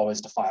approach is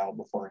always to file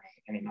before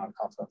any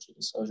non-confidential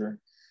disclosure.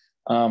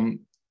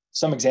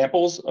 Some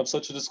examples of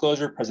such a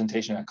disclosure: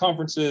 presentation at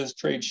conferences,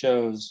 trade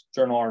shows,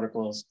 journal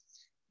articles,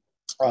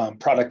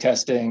 product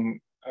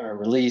testing or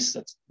release,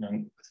 that's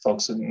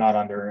folks not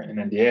under an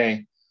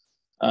NDA,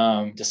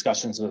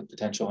 discussions with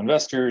potential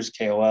investors,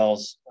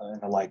 KOLs,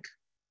 and the like.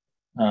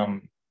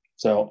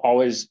 So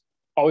always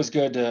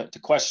good to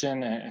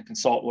question and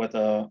consult with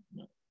the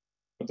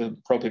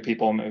appropriate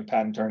people, maybe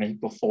patent attorney,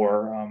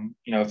 before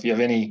if you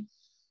have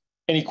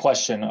any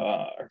question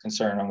or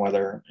concern on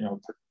whether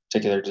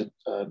particular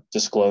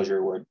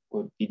disclosure would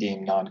be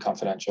deemed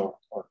non-confidential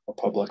or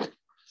public.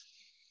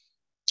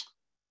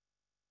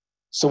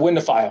 So when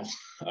to file?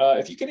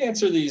 If you can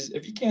answer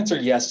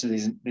yes to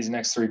these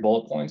next 3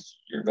 bullet points,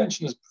 your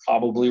invention is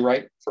probably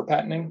right for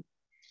patenting.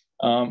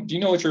 Do you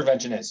know what your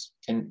invention is?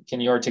 Can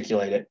you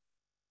articulate it?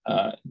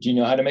 Do you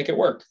know how to make it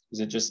work? Is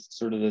it just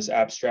sort of this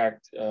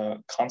abstract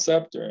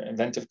concept or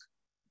inventive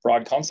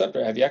broad concept,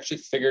 or have you actually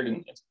figured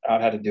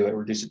out how to do it,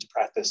 reduce it to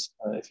practice,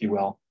 if you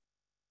will?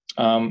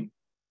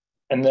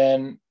 And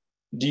then,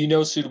 do you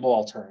know suitable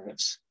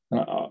alternatives?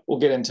 We'll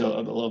get into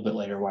a little bit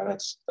later why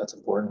that's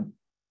important.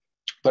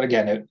 But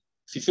again,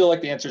 if you feel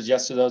like the answer is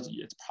yes to those,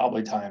 it's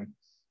probably time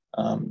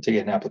to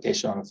get an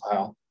application on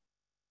file.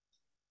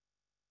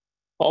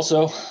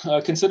 Also,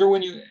 consider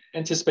when you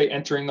anticipate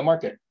entering the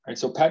market. Right?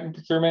 So patent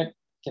procurement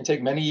can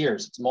take many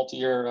years. It's a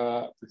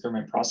multi-year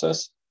procurement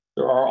process.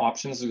 There are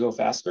options to go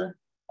faster,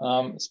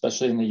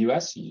 especially in the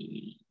US.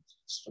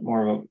 It's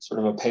more of a sort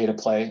of a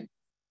pay-to-play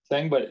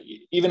thing, but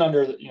even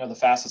under the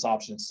fastest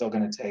option, it's still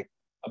going to take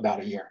about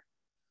a year.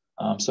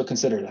 So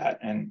consider that,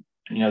 and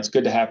it's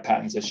good to have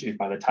patents issued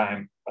by the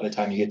time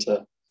you get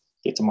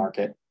to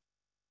market.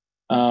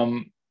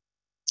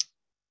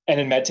 And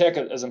in medtech,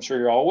 as I'm sure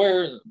you're all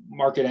aware,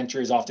 market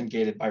entry is often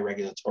gated by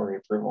regulatory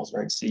approvals,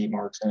 right? CE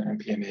marks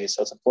and PMA.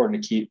 So it's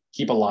important to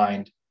keep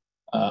aligned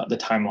the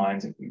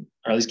timelines,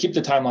 or at least keep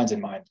the timelines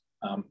in mind,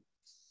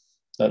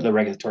 the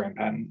regulatory and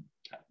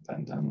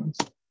patent timelines.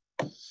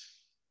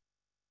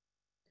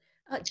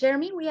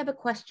 Jeremy, we have a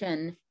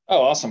question.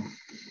 Oh, awesome.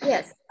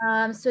 Yes.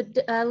 So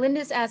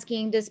Linda's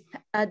asking,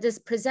 does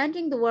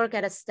presenting the work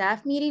at a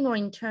staff meeting or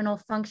internal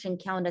function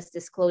count as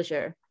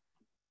disclosure?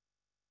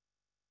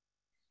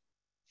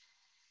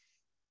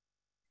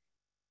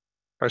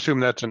 I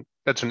assume that's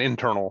an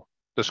internal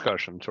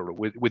discussion, sort of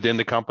within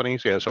the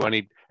companies. Yeah. So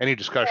any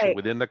discussion Right.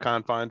 within the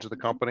confines of the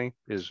company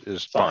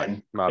is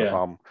fine, not a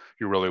problem.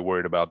 You're really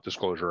worried about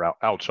disclosure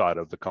outside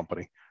of the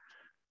company.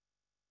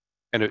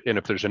 And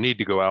if there's a need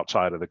to go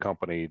outside of the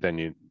company, then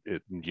you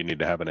need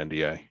to have an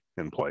NDA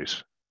in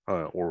place,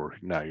 or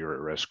now you're at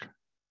risk.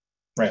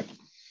 Right.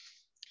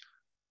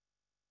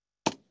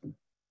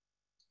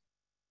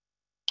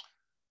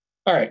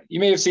 All right.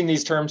 You may have seen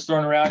these terms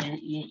thrown around.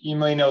 You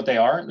may know what they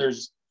are.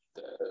 There's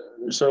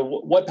sort of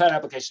what patent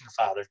application to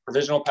file. There's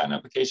provisional patent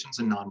applications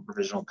and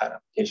non-provisional patent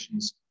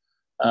applications.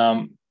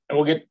 And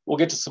we'll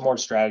get to some more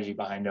strategy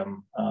behind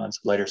them in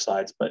some later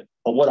slides. But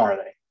what are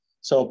they?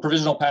 So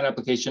provisional patent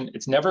application,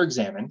 it's never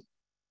examined,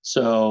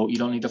 so you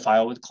don't need to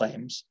file with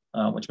claims,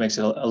 which makes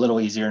it a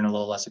little easier and a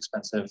little less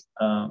expensive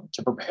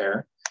to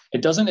prepare.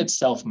 It doesn't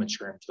itself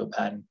mature into a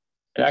patent.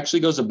 It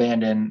actually goes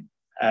abandoned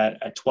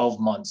at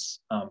 12 months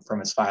from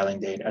its filing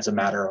date as a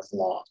matter of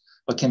law,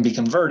 but can be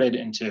converted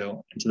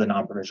into the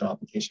non-provisional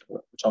application,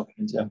 which I'll get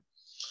into.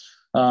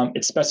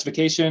 Its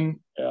specification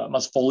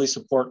must fully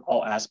support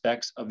all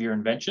aspects of your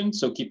invention.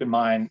 So keep in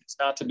mind, it's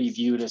not to be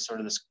viewed as sort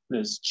of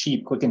this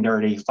cheap, quick and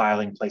dirty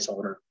filing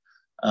placeholder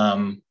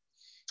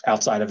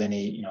outside of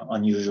any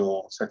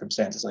unusual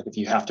circumstances. Like if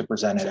you have to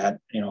present it at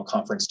a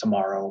conference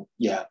tomorrow,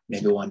 yeah,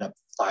 maybe we'll end up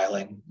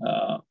filing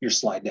your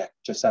slide deck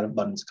just out of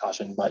abundance of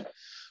caution. But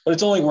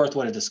it's only worth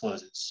what it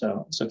discloses.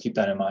 So keep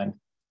that in mind.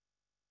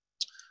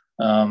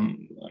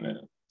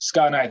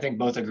 Scott and I think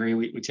both agree.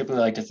 We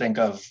typically like to think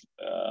of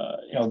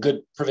a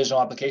good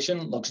provisional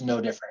application looks no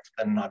different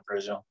than a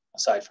non-provisional,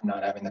 aside from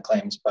not having the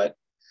claims. But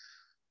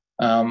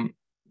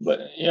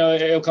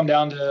it'll come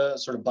down to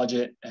sort of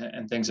budget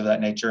and things of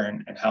that nature,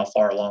 and how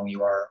far along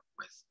you are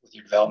with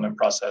your development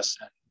process,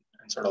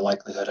 and sort of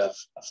likelihood of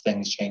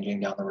things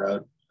changing down the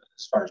road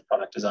as far as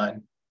product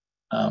design.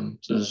 So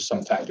those are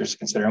some factors to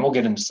consider, and we'll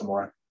get into some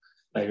more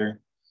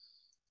later.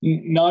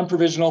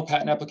 Non-provisional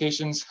patent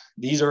applications,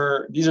 these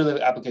are the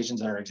applications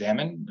that are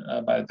examined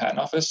by the patent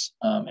office,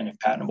 and if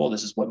patentable,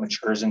 this is what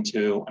matures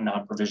into a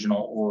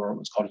non-provisional or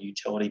what's called a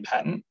utility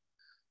patent.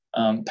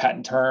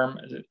 Patent term,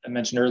 as I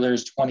mentioned earlier,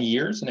 is 20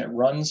 years, and it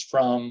runs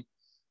from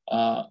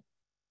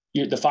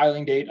the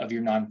filing date of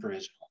your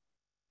non-provisional.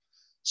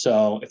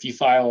 So if you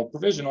file a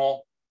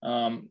provisional,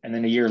 and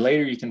then a year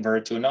later you convert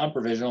it to a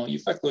non-provisional, you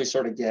effectively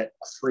sort of get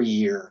a free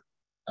year,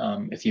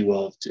 if you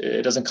will.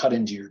 It doesn't cut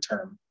into your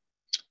term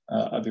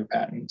of your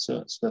patent.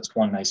 So that's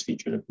one nice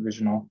feature of the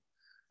provisional.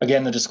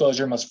 Again, the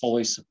disclosure must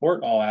fully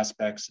support all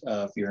aspects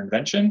of your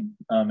invention.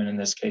 And in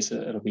this case,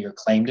 it'll be your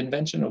claimed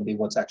invention. It'll be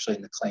what's actually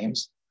in the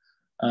claims.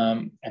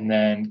 And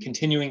then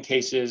continuing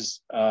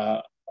cases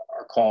are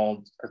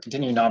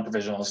continuing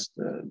non-provisionals.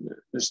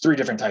 There's three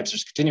different types.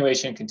 There's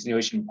continuation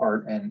in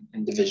part, and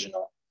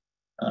divisional.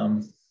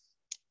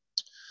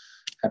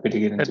 Happy to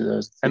get into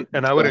those.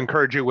 And I would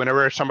encourage you,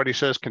 whenever somebody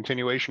says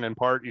continuation in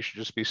part, you should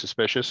just be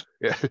suspicious.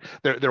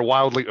 They're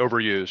wildly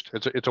overused.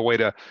 It's a way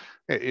to,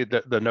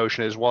 the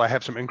notion is, well, I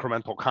have some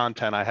incremental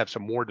content. I have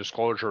some more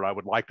disclosure. I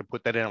would like to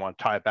put that in. I want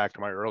to tie it back to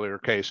my earlier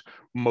case.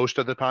 Most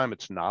of the time,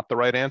 it's not the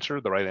right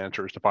answer. The right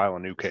answer is to file a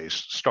new case,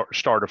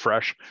 start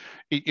afresh,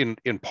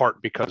 in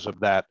part because of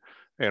that.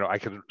 I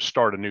could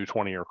start a new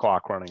 20-year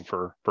clock running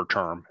for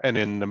term. And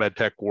in the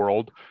medtech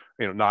world,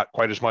 not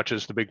quite as much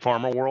as the big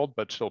pharma world,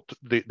 but still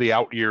the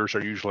out years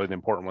are usually the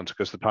important ones,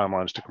 because the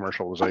timelines to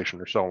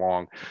commercialization are so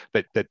long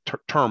that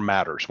term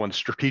matters. When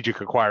strategic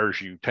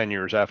acquires you 10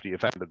 years after you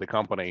founded the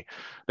company,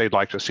 they'd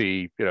like to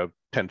see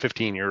 10,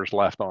 15 years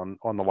left on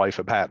the life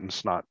of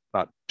patents, not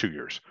 2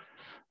 years.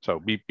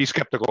 So be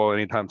skeptical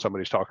anytime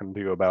somebody's talking to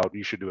you about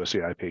you should do a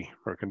CIP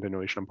or a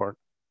continuation in part.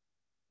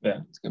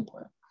 Yeah, that's a good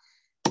point.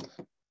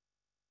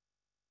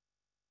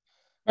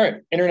 All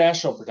right,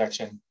 international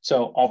protection.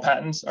 So all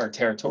patents are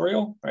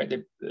territorial, right?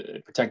 They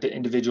protect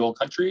individual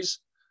countries.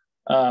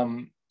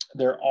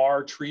 There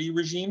are treaty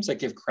regimes that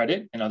give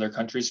credit in other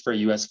countries for a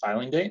U.S.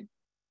 filing date,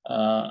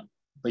 but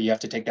you have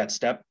to take that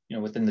step,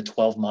 within the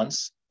 12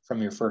 months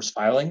from your first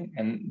filing.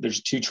 And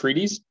there's two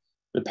treaties: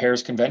 the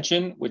Paris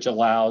Convention, which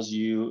allows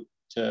you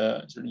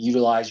to sort of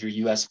utilize your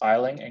US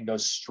filing and go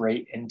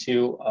straight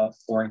into a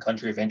foreign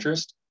country of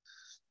interest,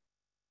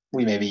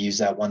 we maybe use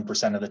that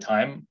 1% of the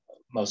time.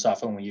 Most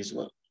often we use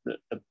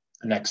the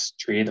next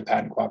treaty, the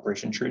Patent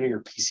Cooperation Treaty, or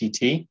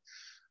PCT,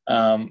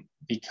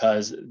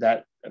 because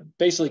that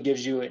basically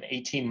gives you an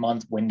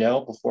 18-month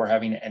window before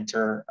having to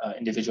enter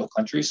individual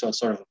countries. So it's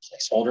sort of a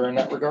placeholder in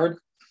that regard.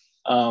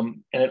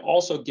 And it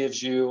also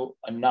gives you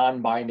a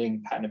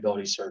non-binding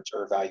patentability search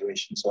or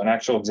evaluation. So an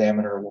actual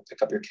examiner will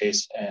pick up your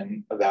case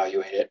and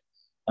evaluate it.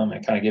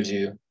 It kind of gives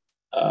you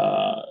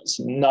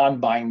some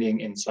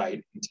non-binding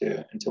insight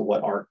into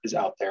what art is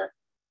out there.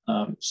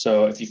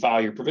 So if you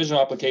file your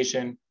provisional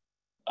application,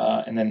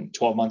 and then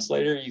 12 months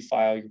later, you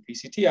file your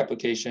PCT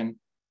application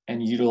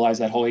and utilize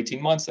that whole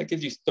 18 months, that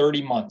gives you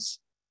 30 months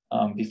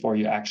before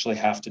you actually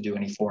have to do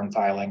any foreign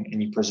filing,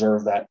 and you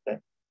preserve that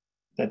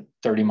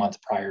 30-month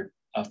prior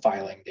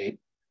filing date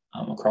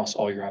across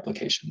all your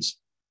applications.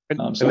 And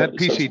that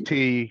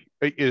PCT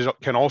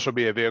can also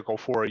be a vehicle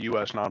for a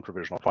U.S.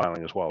 non-provisional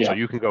filing as well. Yeah. So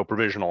you can go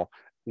provisional,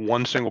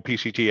 one single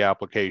PCT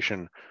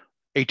application.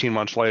 18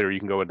 months later, you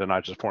can go into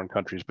not just foreign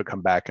countries, but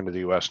come back into the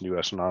U.S. and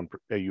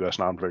U.S.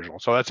 non-provisional.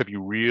 So that's if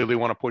you really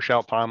want to push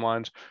out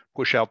timelines,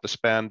 push out the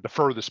spend,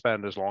 defer the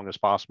spend as long as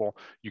possible.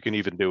 You can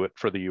even do it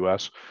for the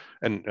U.S.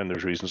 And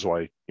there's reasons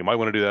why you might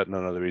want to do that, and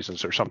then other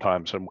reasons. There's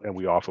sometimes, and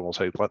we often will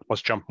say,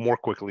 let's jump more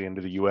quickly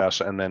into the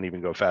U.S. and then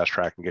even go fast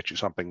track and get you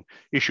something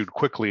issued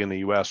quickly in the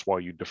U.S. while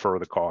you defer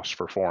the costs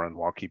for foreign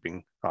while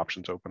keeping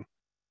options open.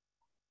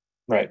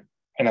 Right,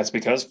 and that's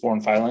because foreign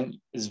filing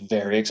is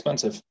very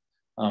expensive.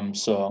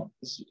 So,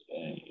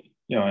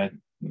 you know,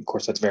 of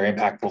course, that's very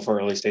impactful for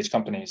early stage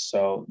companies.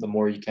 So the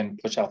more you can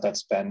push out that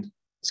spend,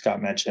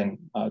 Scott mentioned,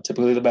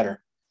 typically the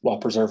better, while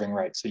preserving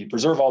rights. So you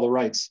preserve all the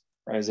rights,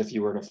 right, as if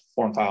you were to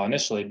foreign file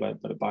initially, but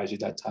it buys you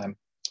that time.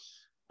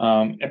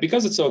 And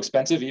because it's so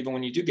expensive, even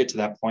when you do get to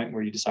that point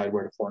where you decide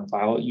where to foreign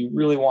file, you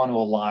really want to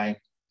align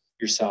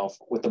yourself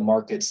with the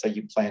markets that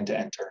you plan to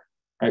enter,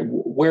 right?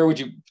 Where would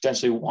you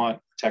potentially want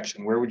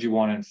protection? Where would you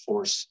want to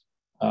enforce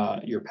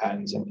your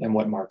patents, and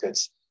what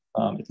markets?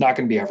 It's not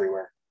going to be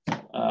everywhere.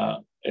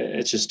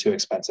 It's just too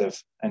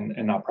expensive and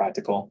not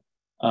practical.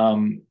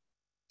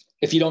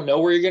 If you don't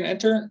know where you're going to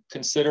enter,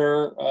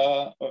 consider,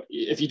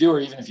 if you do, or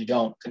even if you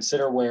don't,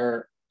 consider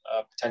where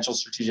potential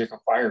strategic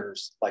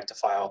acquirers like to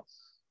file.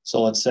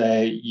 So let's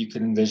say you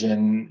could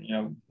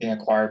envision, being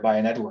acquired by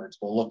an Edwards.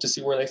 We'll look to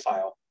see where they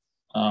file.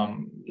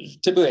 There's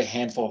typically a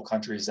handful of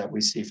countries that we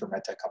see for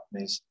medtech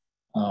companies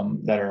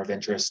that are of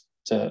interest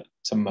to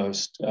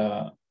most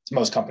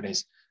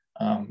companies.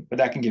 But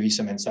that can give you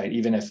some insight,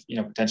 even if,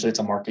 potentially it's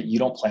a market you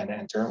don't plan to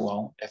enter.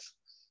 Well,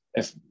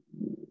 if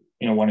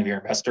one of your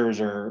investors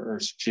or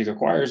strategic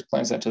acquirers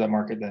plans to enter that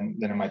market, then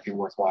it might be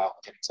worthwhile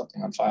getting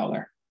something on file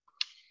there.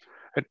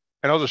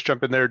 And I'll just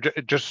jump in there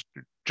just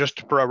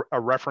for a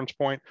reference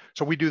point.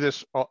 So we do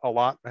this a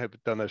lot. I have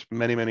done this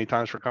many, many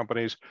times for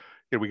companies.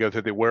 We go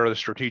through where are the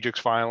strategics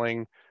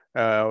filing,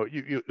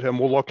 and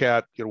we'll look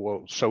at,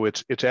 so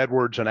it's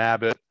Edwards and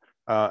Abbott,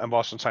 and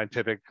Boston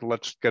Scientific.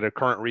 Let's get a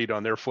current read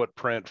on their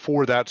footprint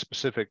for that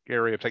specific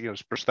area of taking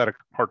prosthetic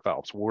heart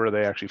valves. Where are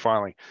they actually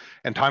filing?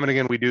 And time and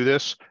again, we do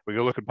this. We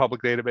go look at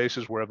public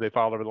databases. Where have they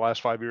filed over the last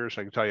 5 years?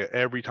 I can tell you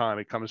every time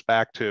it comes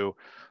back to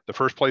the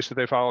first place that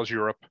they file is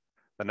Europe.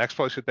 The next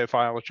place that they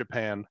file is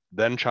Japan,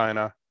 then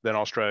China, then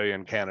Australia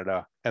and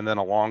Canada, and then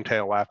a long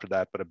tail after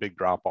that, but a big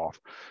drop off.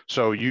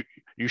 So you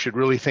should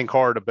really think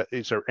hard about,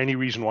 is there any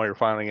reason why you're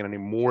filing in any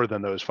more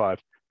than those 5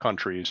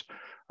 countries?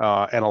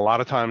 And a lot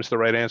of times the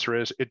right answer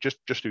is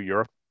just do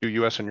Europe, do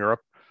US and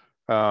Europe.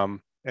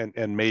 And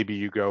maybe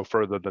you go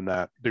further than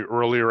that. The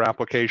earlier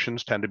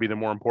applications tend to be the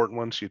more important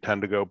ones. You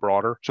tend to go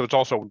broader. So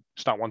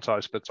it's not one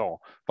size fits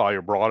all. File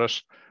your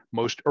broadest,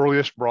 most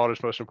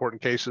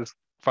important cases,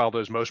 file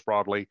those most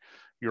broadly.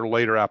 Your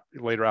later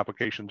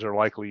applications are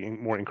likely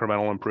more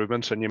incremental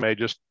improvements, and you may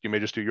just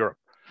do Europe,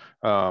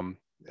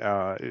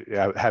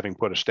 having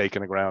put a stake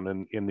in the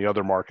ground in the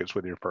other markets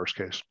with your first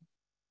case.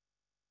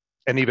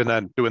 And even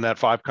then, doing that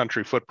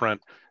 5-country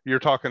footprint, you're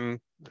talking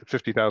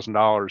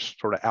 $50,000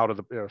 sort of out of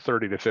the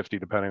 30 to 50,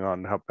 depending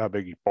on how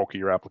big bulky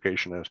your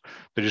application is,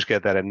 to just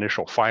get that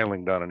initial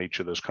filing done in each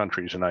of those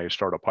countries, and now you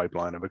start a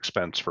pipeline of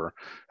expense for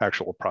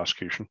actual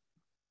prosecution.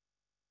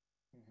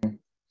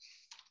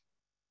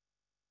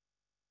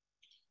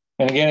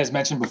 And again, as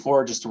mentioned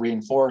before, just to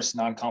reinforce,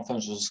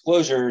 non-confidential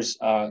disclosures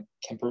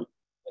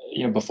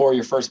before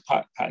your first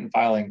patent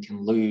filing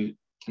can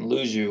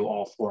lose you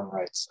all foreign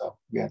rights. So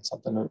again,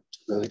 something to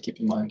really keep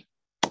in mind.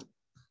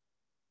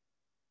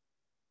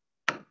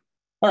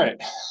 All right,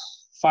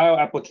 file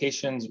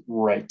applications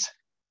right.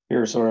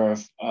 Here are sort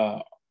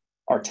of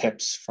our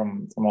tips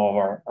from all of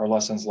our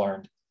lessons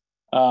learned.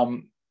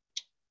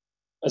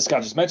 As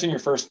Scott just mentioned, your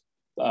first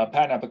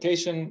patent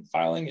application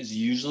filing is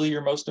usually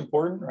your most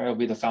important, right? It'll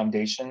be the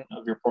foundation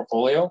of your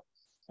portfolio.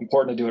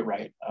 Important to do it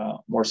right,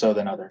 more so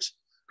than others.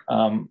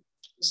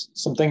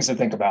 Some things to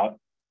think about.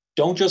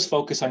 Don't just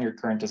focus on your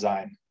current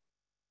design,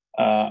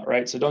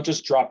 right? So don't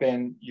just drop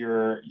in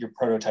your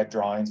prototype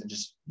drawings and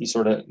just be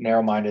sort of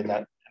narrow-minded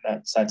in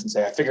that sense and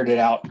say, I figured it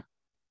out.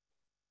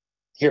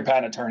 here,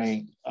 patent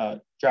attorney,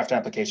 draft an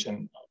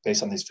application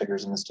based on these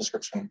figures in this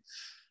description.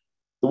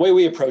 The way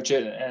we approach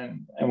it,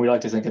 and we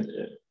like to think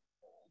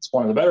it's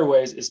one of the better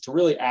ways, is to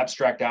really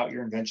abstract out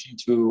your invention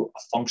to a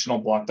functional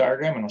block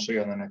diagram. And I'll show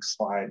you on the next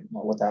slide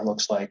what that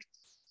looks like.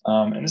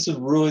 And this is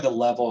really the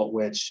level at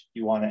which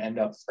you want to end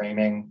up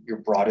framing your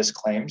broadest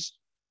claims,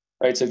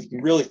 right? So if you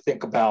can really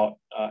think about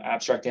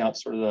abstracting out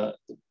sort of the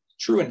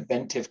true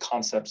inventive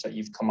concepts that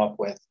you've come up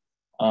with,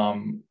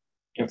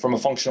 from a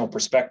functional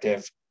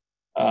perspective,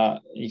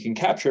 you can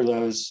capture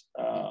those.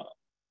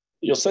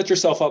 You'll set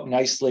yourself up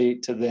nicely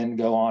to then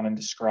go on and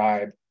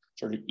describe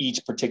sort of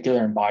each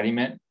particular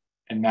embodiment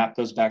and map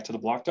those back to the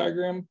block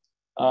diagram,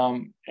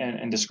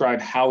 and describe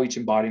how each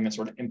embodiment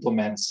sort of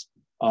implements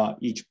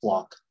each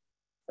block,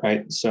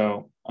 right?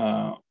 So,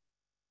 and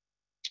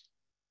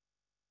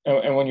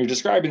when you're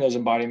describing those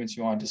embodiments,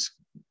 you want to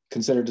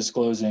consider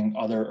disclosing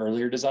other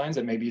earlier designs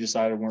that maybe you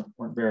decided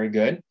weren't very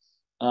good,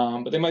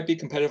 but they might be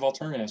competitive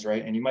alternatives,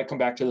 right? And you might come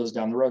back to those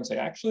down the road and say,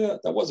 actually,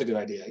 that was a good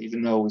idea,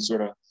 even though we sort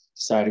of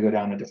decided to go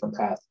down a different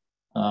path.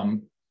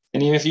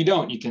 And even if you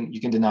don't, you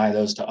can deny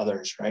those to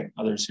others, right?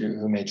 Others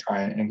who may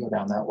try and go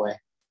down that way.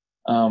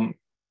 And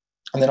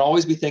then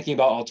always be thinking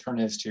about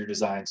alternatives to your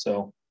design.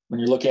 So when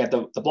you're looking at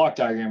the block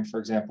diagram, for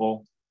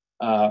example,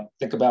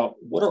 think about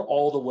what are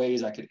all the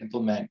ways I could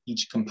implement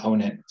each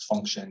component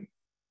function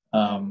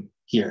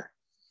here.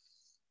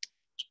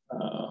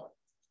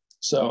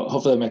 So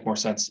hopefully that'll make more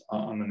sense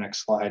on the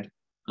next slide.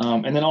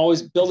 And then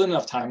always build in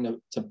enough time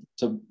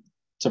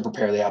to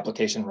prepare the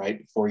application right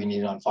before you need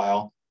it on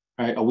file.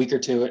 Right, a week or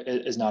two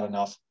is not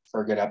enough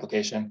for a good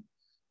application.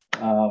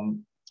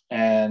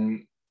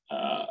 And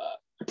I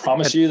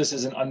promise you, this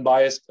is an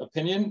unbiased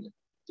opinion.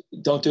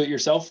 Don't do it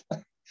yourself.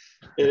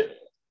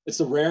 It's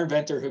a rare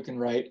inventor who can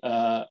write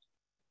a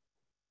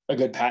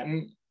good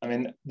patent. I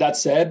mean, that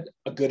said,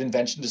 a good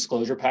invention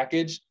disclosure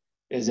package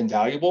is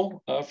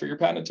invaluable for your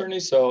patent attorney.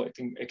 So it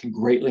can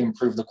greatly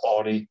improve the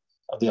quality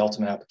of the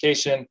ultimate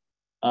application.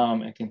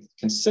 It can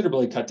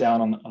considerably cut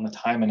down on the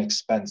time and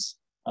expense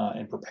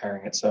in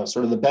preparing it. So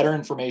sort of the better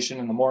information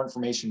and the more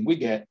information we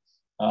get,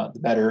 the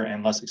better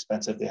and less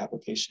expensive the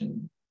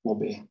application will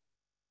be.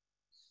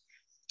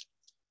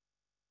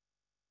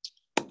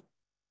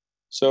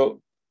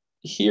 So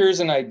here's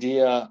an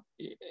idea,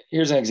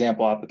 here's an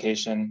example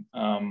application.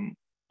 On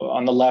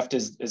the left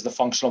is the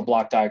functional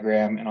block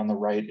diagram, and on the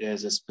right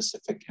is a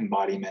specific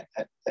embodiment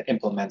that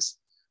implements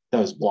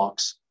those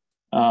blocks.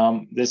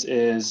 This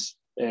is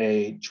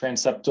a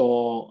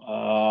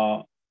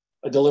transeptal,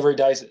 a delivery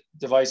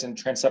device and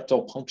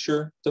transeptal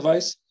puncture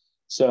device.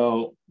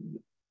 So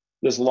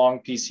this long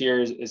piece here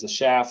is a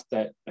shaft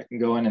that can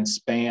go in and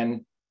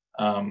span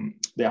the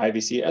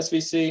IVC,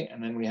 SVC,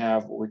 and then we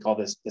have what we call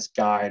this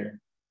guide or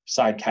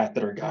side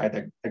catheter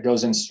guide that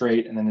goes in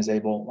straight and then is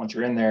able, once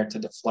you're in there, to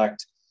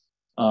deflect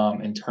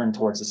and turn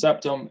towards the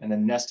septum. And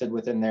then nested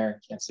within there, you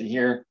can't see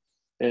here,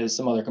 is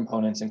some other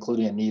components,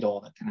 including a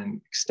needle that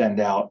can extend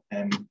out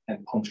and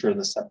puncture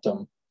the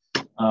septum.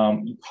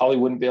 You probably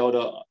wouldn't be able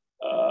to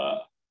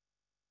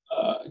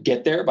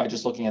get there by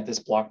just looking at this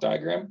block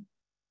diagram.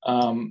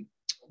 Well,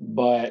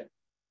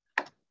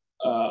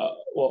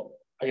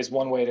 I guess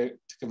one way to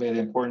convey the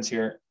importance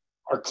here,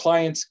 our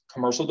client's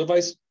commercial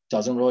device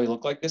doesn't really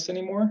look like this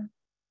anymore,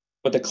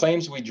 but the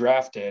claims we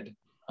drafted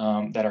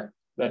that are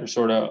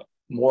sort of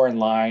more in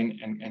line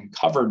and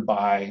covered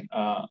by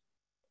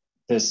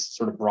this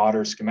sort of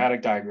broader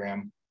schematic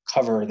diagram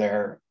cover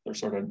their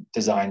sort of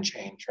design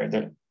change,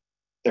 right?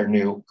 Their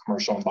new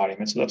commercial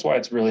embodiment. So that's why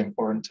it's really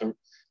important to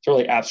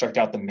really abstract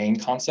out the main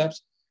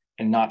concepts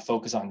and not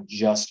focus on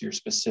just your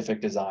specific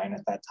design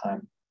at that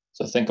time.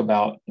 So think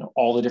about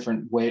all the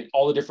different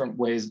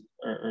ways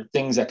or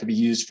things that could be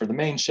used for the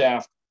main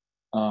shaft.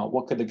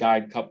 What could the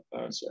guide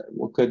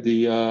what could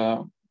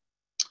the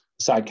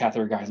side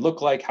catheter guide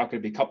look like? How could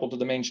it be coupled to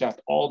the main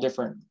shaft? All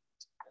different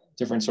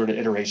sort of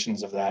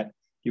iterations of that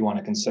you want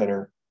to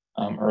consider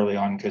early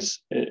on,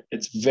 because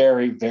it's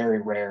very,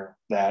 very rare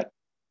that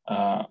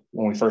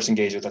when we first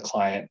engage with a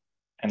client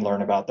and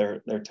learn about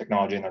their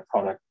technology and their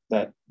product,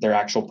 that their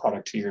actual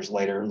product 2 years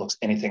later looks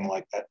anything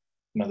like that,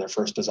 their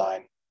first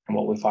design and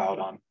what we filed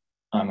on.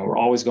 And we're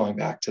always going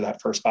back to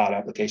that first filed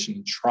application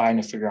and trying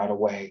to figure out a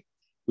way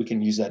we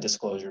can use that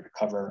disclosure to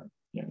cover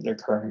their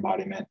current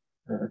embodiment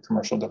or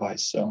commercial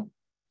device. So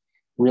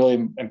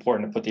really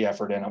important to put the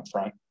effort in up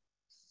front.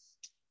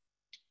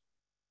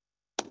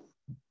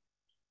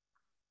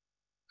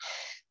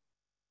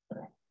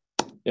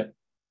 Yep.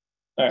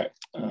 All right.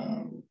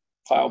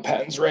 File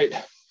patents, right?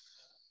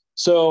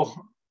 So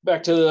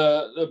back to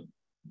the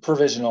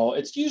provisional.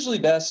 It's usually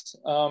best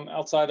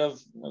outside of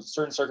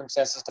certain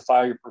circumstances to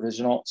file your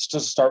provisional. It's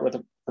just start with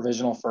a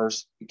provisional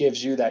first. It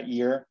gives you that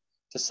year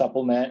to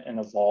supplement and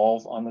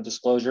evolve on the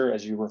disclosure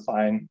as you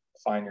refine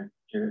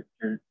your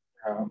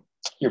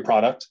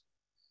product.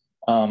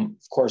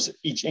 Of course,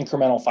 each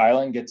incremental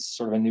filing gets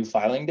sort of a new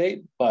filing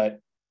date, but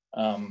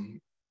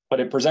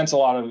it presents a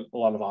lot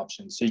of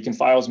options. So you can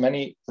file as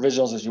many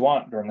provisionals as you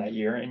want during that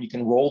year, and you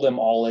can roll them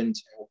all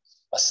into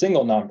a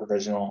single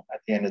non-provisional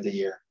at the end of the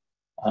year.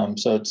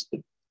 So it's a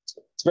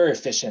very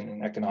efficient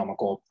and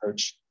economical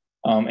approach.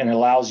 And it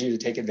allows you to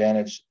take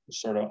advantage,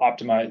 sort of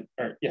optimize,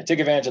 or take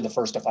advantage of the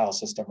first to file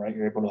system, right?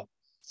 You're able to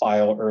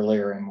file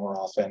earlier and more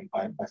often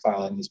by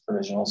filing these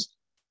provisionals.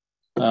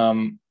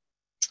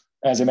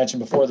 As I mentioned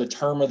before, the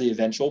term of the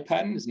eventual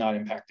patent is not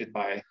impacted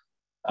by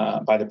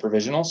the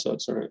provisional, so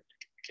it sort of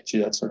gets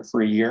you that sort of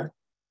free year.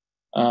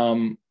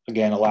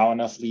 Again, allow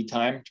enough lead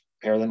time to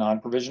prepare the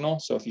non-provisional.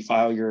 So if you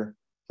file your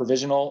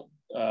provisional,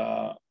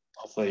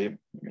 hopefully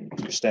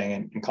you're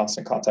staying in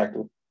constant contact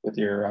with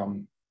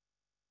your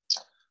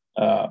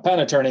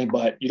patent attorney,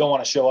 but you don't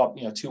want to show up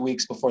 2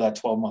 weeks before that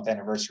 12-month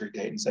anniversary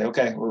date and say,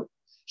 okay,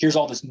 here's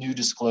all this new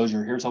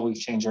disclosure, here's how we've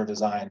changed our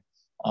design,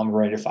 I'm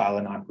ready to file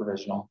a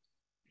non-provisional.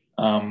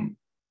 And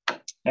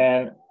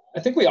I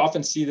think we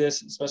often see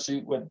this,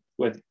 especially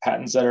with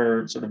patents that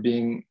are sort of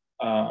being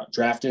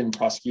drafted and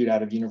prosecuted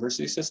out of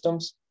university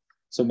systems.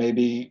 So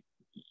maybe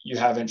you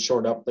haven't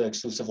shored up the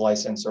exclusive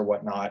license or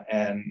whatnot,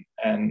 and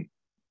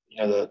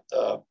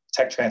the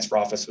tech transfer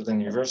office within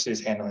the university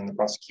is handling the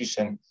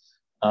prosecution,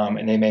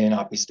 and they may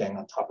not be staying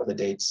on top of the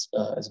dates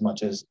as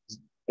much as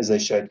they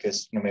should,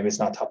 because maybe it's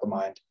not top of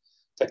mind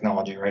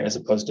technology, right? As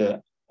opposed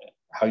to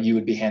how you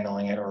would be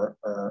handling it, or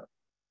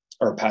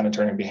a patent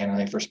attorney would be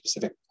handling it for a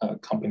specific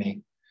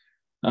company.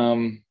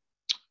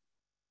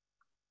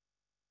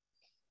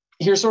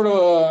 Here's sort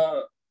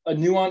of a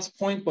nuanced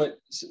point, but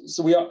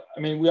so we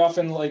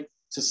often like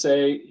to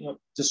say,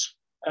 just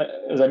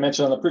as I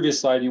mentioned on the previous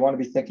slide, you want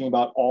to be thinking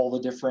about all the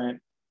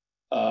different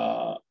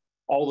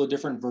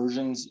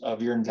versions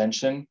of your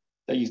invention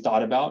that you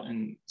thought about,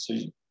 and so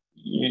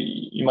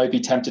you might be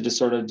tempted to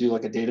sort of do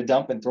like a data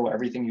dump and throw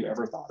everything you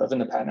ever thought of in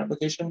the patent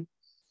application.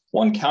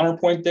 One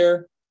counterpoint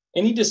there: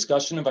 any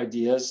discussion of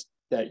ideas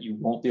that you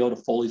won't be able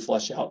to fully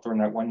flesh out during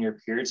that 1 year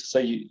period. So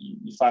say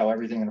you file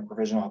everything in a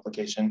provisional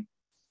application,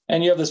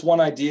 and you have this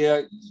one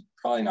idea, you're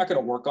probably not going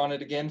to work on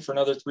it again for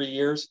another 3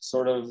 years,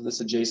 sort of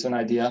this adjacent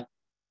idea.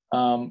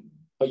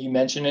 But you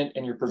mention it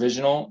in your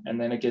provisional, and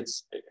then it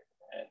gets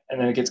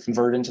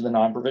converted into the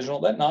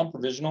non-provisional. That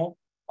non-provisional,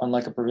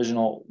 unlike a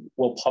provisional,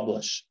 will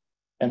publish.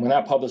 And when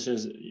that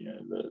publishes,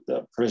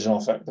 the provisional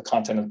effect, the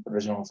content of the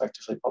provisional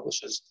effectively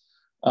publishes.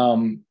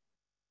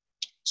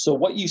 So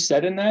what you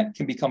said in that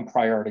can become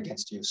prior art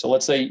against you. So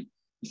let's say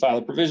you file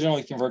a provisional,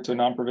 you convert to a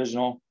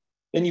non-provisional,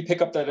 then you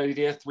pick up that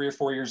idea 3 or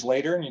 4 years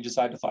later and you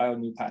decide to file a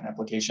new patent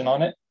application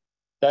on it.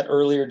 That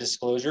earlier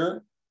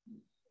disclosure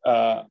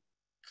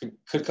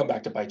could come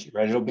back to bite you,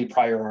 right? It'll be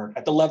prior art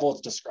at the level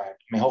it's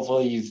described. I mean,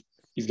 hopefully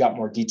you've got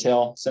more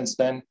detail since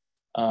then.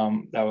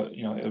 That would,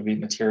 it would be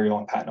material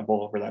and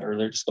patentable over that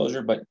earlier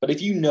disclosure. But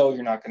if you're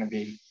not going to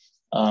be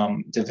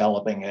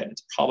developing it,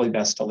 it's probably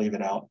best to leave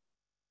it out.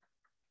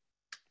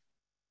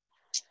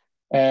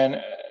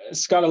 And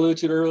Scott alluded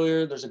to it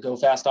earlier, there's a go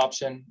fast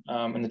option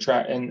in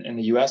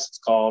the US. It's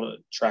called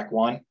track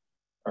 1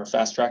 or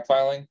fast track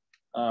filing.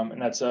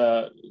 And that's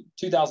a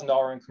 $2,000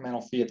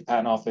 incremental fee at the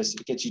patent office.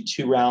 It gets you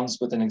 2 rounds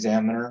with an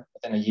examiner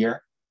within a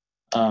year.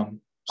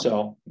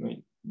 So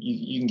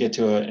you can get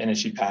to an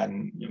issued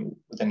patent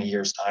within a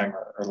year's time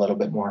or a little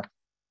bit more.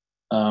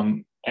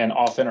 And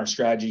often our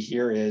strategy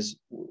here is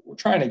we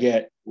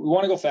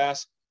want to go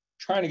fast,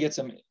 trying to get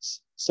some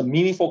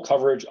meaningful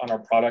coverage on our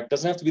product.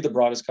 Doesn't have to be the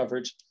broadest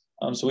coverage.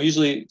 So we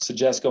usually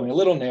suggest going a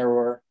little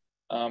narrower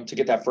to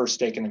get that first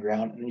stake in the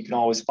ground. And then you can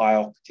always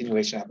file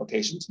continuation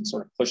applications and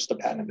sort of push the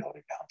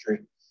patentability boundary.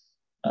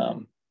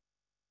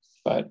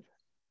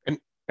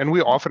 And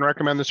we often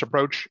recommend this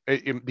approach.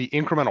 The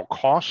incremental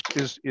cost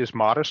is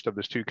modest of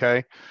this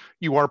 2K.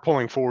 You are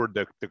pulling forward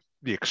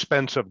the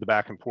expense of the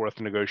back and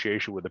forth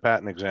negotiation with the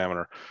patent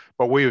examiner.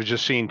 But we have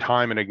just seen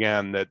time and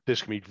again that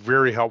this can be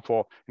very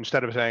helpful.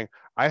 Instead of saying,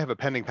 I have a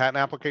pending patent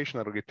application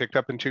that'll get picked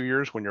up in 2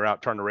 years when you're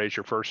out trying to raise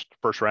your first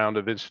round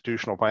of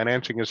institutional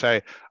financing, and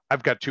say,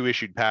 I've got 2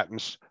 issued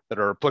patents that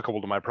are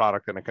applicable to my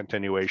product and a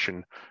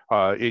continuation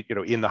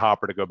in the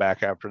hopper to go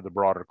back after the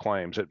broader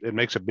claims. It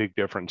makes a big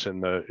difference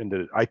in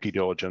the IP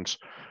diligence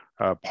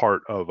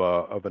part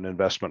of an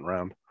investment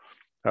round.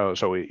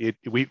 So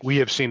we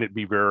have seen it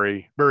be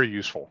very, very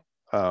useful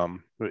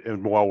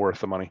and well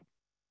worth the money.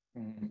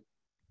 Mm-hmm.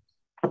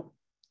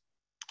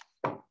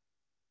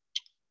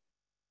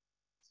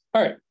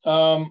 All right.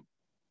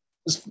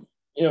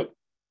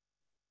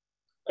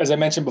 As I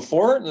mentioned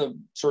before, the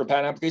sort of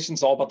patent application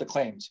is all about the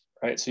claims,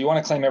 right? So you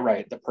want to claim it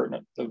right.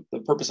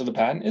 The purpose of the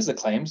patent is the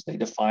claims. They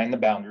define the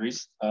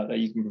boundaries that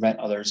you can prevent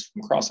others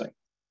from crossing.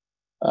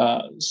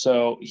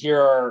 So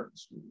here are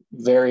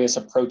various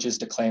approaches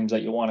to claims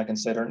that you want to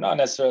consider, not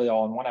necessarily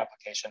all in one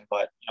application,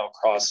 but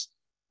across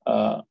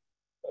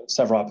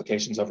several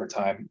applications over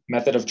time.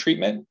 Method of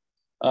treatment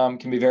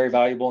can be very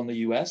valuable in the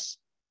US.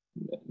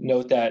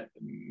 Note that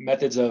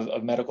methods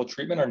of medical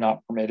treatment are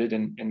not permitted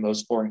in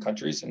most foreign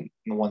countries, and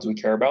the ones we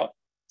care about,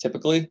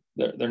 typically,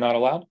 they're not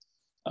allowed.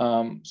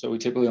 So we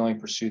typically only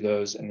pursue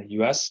those in the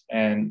US.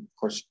 And of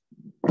course,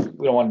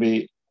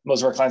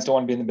 most of our clients don't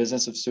want to be in the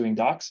business of suing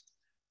docs.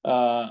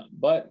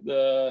 But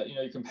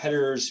your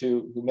competitors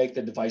who make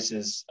the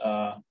devices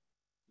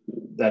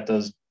that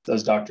those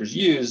those doctors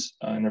use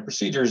in their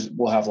procedures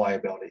will have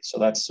liability. So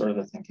that's sort of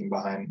the thinking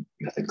behind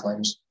method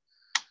claims.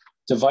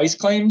 Device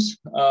claims,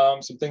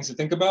 some things to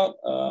think about,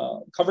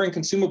 covering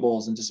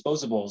consumables and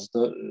disposables.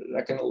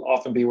 That can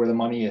often be where the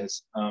money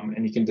is,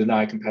 and you can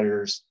deny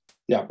competitors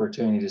the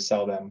opportunity to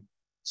sell them.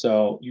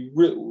 So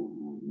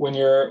when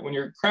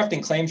you're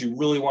crafting claims, you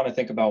really want to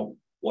think about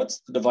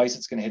what's the device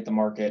that's going to hit the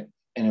market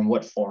and in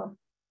what form.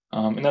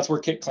 And that's where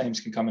kit claims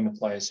can come into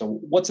play. So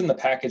what's in the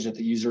package that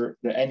the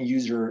end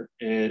user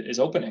is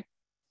opening?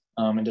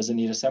 And does it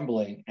need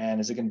assembly?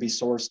 And is it going to be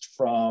sourced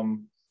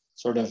from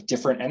sort of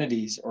different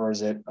entities, or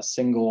is it a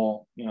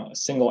single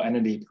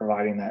entity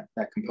providing that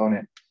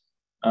component?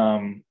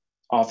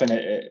 Often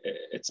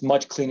it's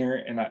much cleaner,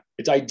 and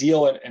it's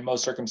ideal in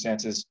most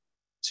circumstances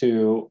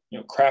to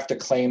craft a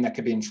claim that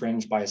could be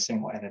infringed by a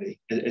single entity.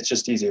 It's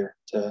just easier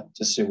to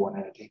sue one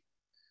entity.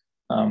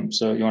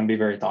 So you want to be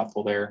very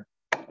thoughtful there,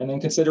 and then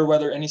consider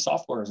whether any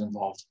software is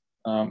involved.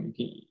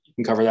 You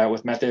can cover that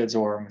with methods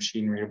or a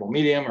machine readable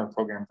medium or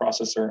program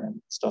processor and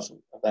stuff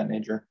of that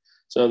nature.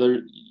 So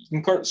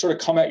you can sort of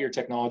come at your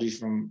technology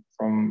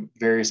from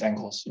various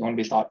angles. You want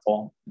to be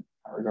thoughtful in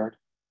that regard.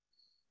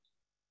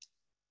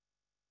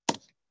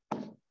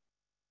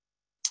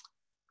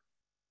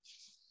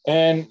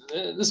 And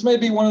this may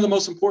be one of the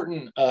most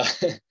important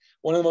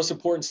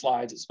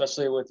slides,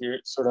 especially with your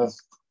sort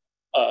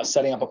of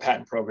setting up a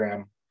patent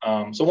program.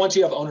 So once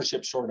you have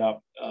ownership shored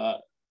up,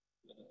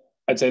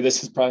 I'd say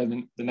this is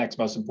probably the next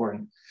most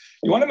important.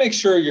 You want to make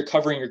sure you're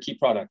covering your key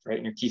product, right,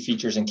 and your key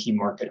features and key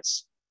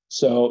markets.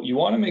 So you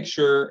want to make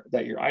sure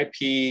that your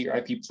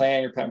IP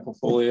plan, your patent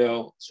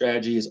portfolio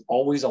strategy is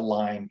always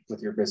aligned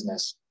with your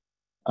business,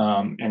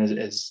 and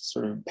is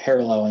sort of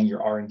paralleling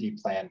your R&D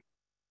plan.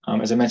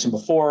 As I mentioned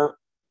before,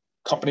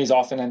 companies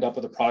often end up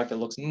with a product that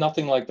looks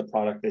nothing like the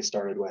product they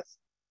started with.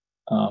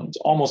 It's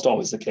almost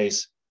always the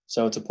case.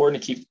 So it's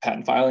important to keep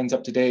patent filings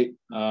up to date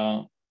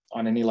on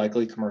any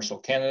likely commercial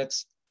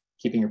candidates,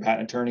 keeping your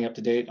patent attorney up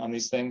to date on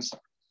these things.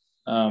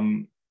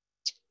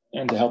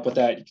 And to help with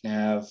that, you can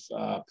have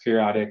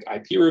periodic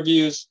IP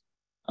reviews.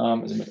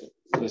 As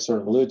I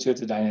sort of alluded to,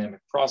 it's a dynamic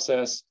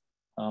process.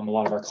 A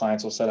lot of our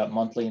clients will set up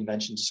monthly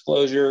invention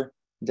disclosure,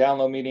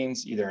 download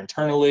meetings, either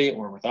internally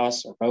or with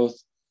us or both.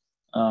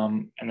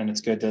 And then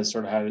it's good to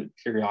sort of have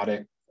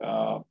periodic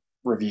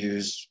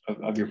reviews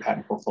of your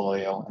patent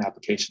portfolio and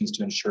applications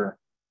to ensure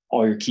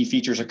all your key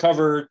features are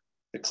covered,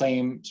 the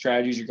claim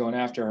strategies you're going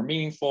after are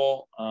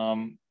meaningful,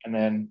 and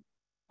then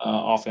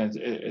often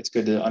it's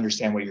good to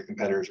understand what your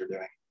competitors are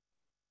doing.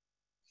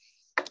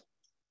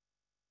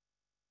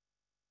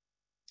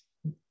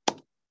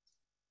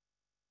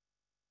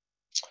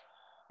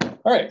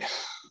 All right,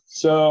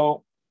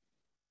 so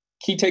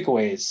key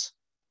takeaways.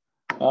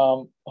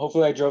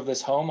 Hopefully I drove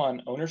this home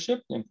on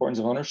ownership, the importance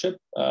of ownership.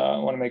 I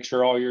want to make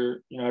sure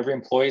every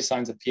employee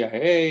signs a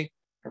PIA,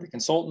 every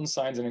consultant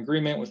signs an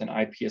agreement with an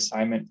IP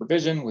assignment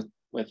provision with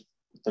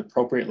the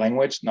appropriate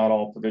language. Not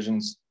all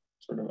provisions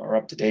sort of are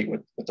up to date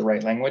with the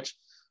right language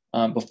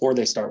before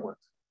they start work.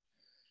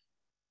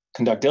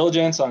 Conduct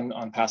diligence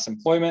on past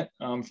employment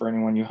for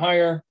anyone you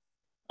hire.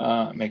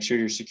 Make sure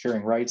you're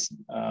securing rights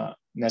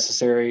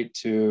necessary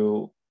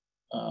to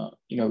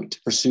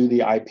pursue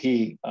the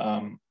IP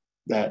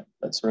that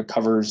sort of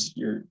covers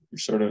your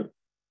sort of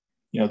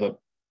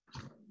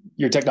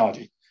your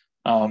technology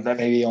that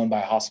may be owned by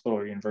a hospital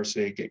or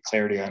university. Get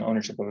clarity on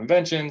ownership of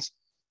inventions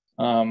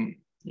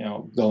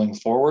going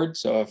forward.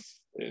 So if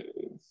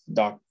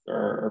doc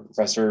or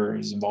professor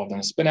is involved in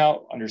a spin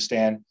out,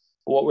 understand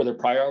what were their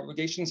prior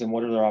obligations and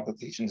what are their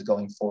obligations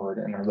going forward,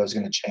 and are those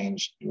going to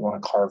change? You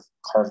want to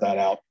carve that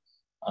out.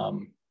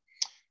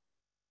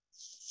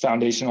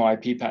 Foundational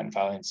IP patent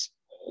filings,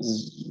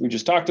 as we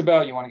just talked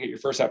about, you want to get your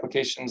first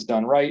applications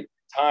done right,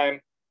 time.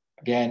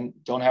 Again,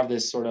 don't have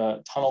this sort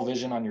of tunnel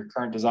vision on your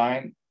current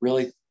design.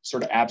 Really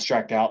sort of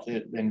abstract out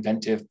the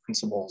inventive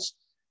principles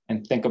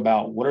and think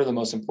about what are the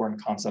most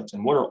important concepts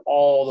and what are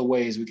all the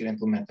ways we can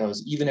implement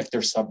those, even if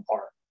they're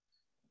subpar.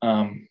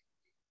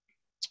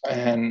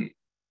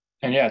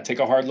 And yeah, take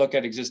a hard look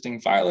at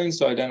existing filings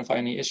to identify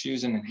any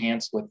issues and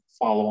enhance with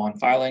follow-on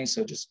filings.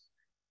 So just,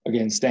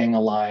 again, staying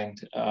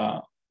aligned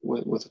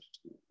with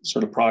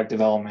sort of product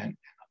development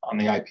on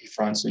the IP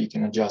front so you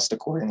can adjust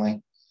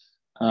accordingly.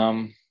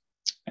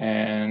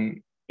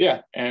 And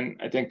yeah, and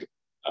I think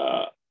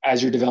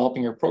as you're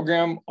developing your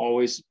program,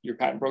 your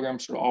patent program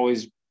should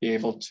always be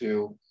able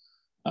to,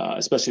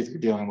 especially if you're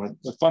dealing with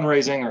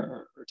fundraising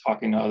or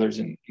talking to others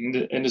in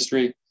the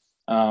industry,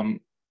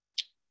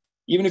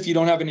 even if you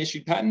don't have an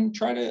issued patent,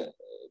 try to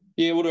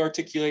be able to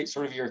articulate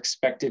sort of your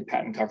expected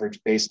patent coverage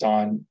based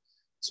on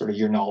sort of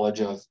your knowledge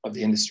of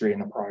the industry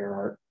and the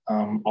prior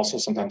art, also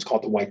sometimes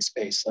called the white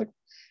space. Like,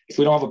 if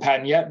we don't have a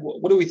patent yet,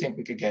 what do we think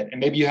we could get? And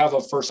maybe you have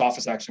a first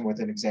office action with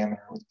an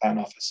examiner with the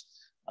patent office,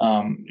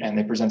 and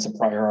they present some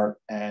prior art,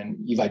 and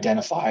you've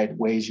identified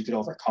ways you could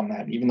overcome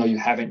that. Even though you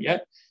haven't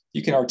yet,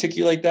 you can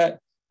articulate that.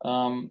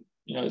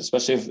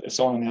 Especially if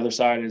someone on the other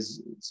side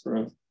is sort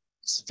of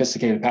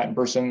sophisticated patent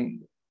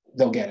person,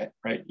 they'll get it,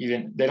 right?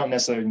 Even they don't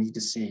necessarily need to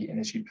see an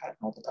issued patent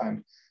all the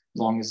time.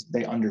 long as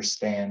they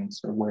understand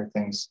sort of where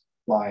things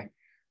lie.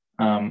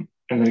 And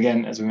then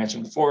again, as we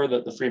mentioned before,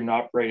 the freedom to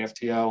operate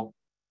FTO,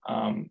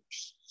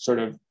 sort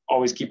of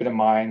always keep it in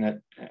mind that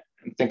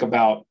and think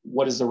about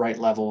what is the right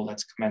level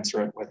that's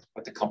commensurate with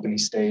the company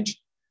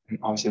stage. And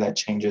obviously that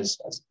changes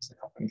as the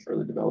company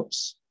further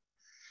develops.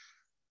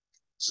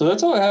 So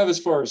that's all I have as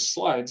far as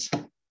slides.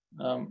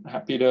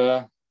 Happy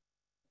to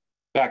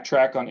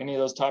backtrack on any of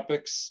those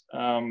topics,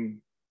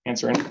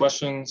 answer any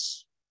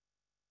questions.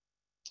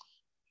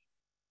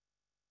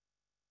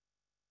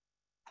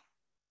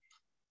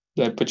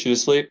 Did I put you to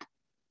sleep?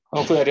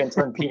 Hopefully I didn't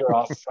turn Peter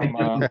off from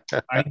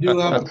I do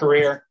have a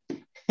career.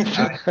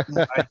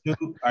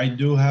 I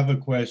do have a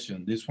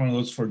question. This one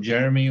was for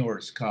Jeremy or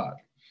Scott.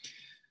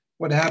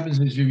 What happens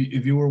is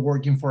if you were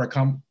working for a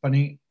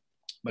company,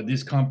 but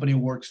this company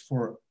works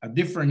for a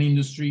different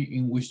industry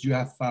in which you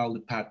have filed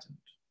a patent.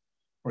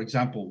 For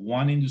example,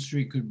 one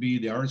industry could be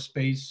the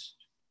aerospace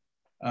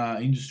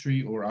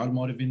industry or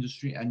automotive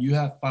industry, and you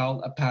have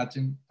filed a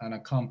patent on a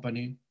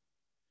company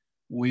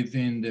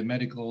within the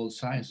medical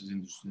sciences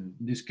industry,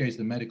 in this case,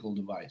 the medical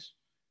device.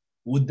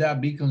 Would that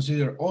be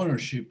considered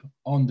ownership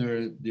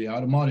under the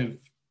automotive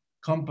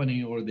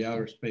company or the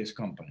aerospace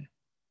company?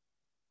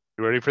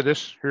 You ready for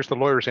this? Here's the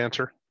lawyer's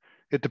answer.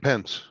 It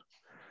depends.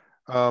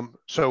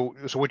 So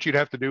what you'd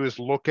have to do is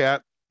look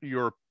at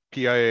your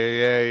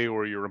PIAA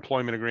or your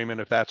employment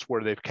agreement, if that's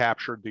where they've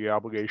captured the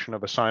obligation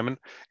of assignment,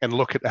 and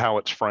look at how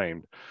it's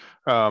framed.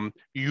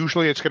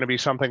 Usually it's going to be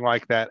something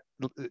like that.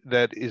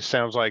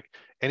 Sounds like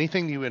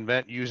anything you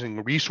invent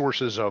using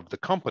resources of the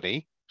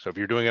company. So if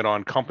you're doing it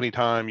on company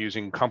time,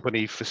 using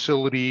company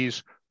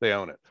facilities, they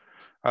own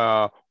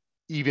it.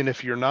 Even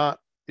if you're not,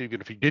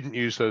 even if you didn't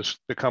use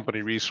the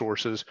company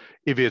resources,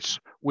 if it's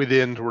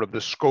within sort of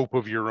the scope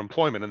of your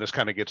employment, and this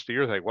kind of gets to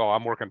your thing, well,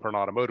 I'm working for an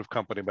automotive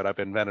company, but I've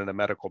invented a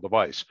medical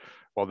device.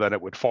 Well, then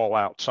it would fall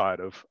outside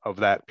of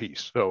that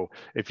piece. So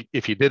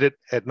if you did it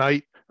at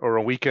night or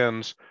on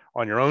weekends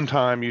on your own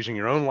time, using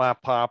your own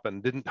laptop,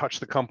 and didn't touch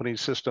the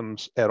company's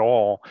systems at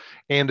all,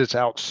 and it's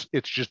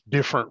just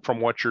different from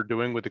what you're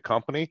doing with the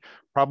company,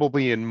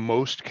 probably in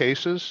most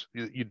cases,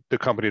 the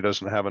company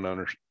doesn't have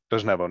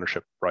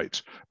ownership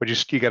rights, but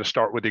you got to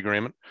start with the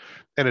agreement.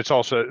 And it's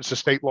a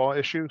state law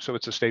issue, so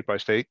it's a state by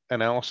state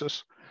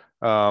analysis.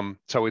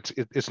 So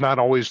it's not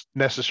always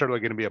necessarily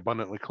going to be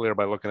abundantly clear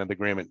by looking at the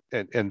agreement,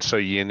 and so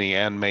you in the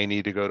end may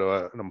need to go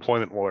to an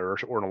employment lawyer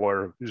or a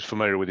lawyer who's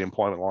familiar with the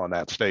employment law in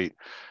that state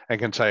and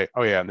can say,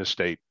 oh yeah, in this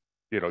state,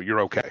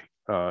 you're okay,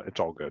 it's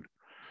all good.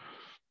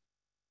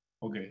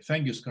 Okay,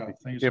 thank you, Scott.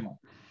 Thank you so much.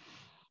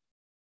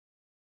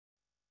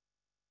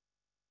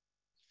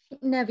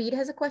 Naveed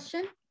has a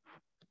question.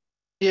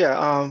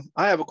 Yeah,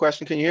 I have a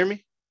question. Can you hear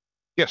me?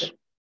 Yes.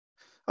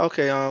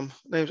 Okay.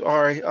 Name's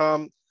Ari.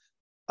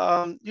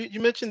 You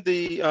mentioned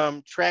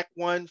the track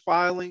 1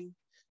 filing,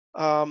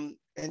 and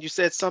you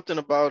said something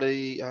about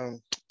a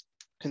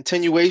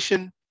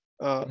continuation.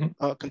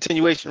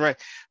 Continuation, right?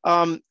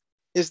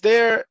 Is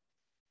there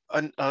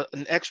an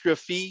extra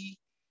fee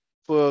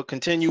for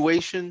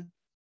continuation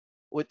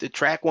with the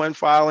track 1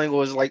 filing,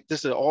 or is like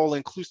this an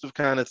all-inclusive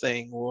kind of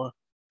thing, or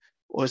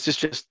is this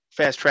just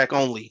fast track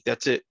only?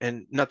 That's it,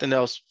 and nothing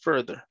else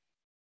further?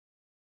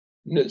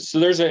 So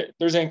there's an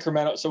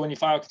incremental. So when you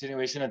file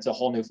continuation, it's a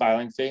whole new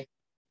filing fee,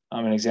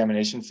 an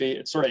examination fee.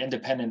 It's sort of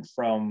independent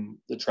from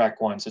the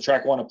track 1. So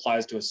track 1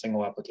 applies to a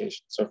single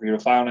application. So if you're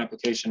to file an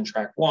application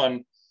track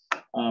 1,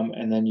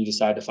 and then you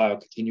decide to file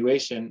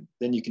continuation,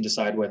 then you can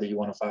decide whether you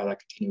want to file that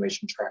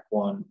continuation track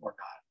 1 or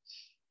not.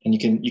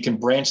 And you can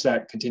branch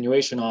that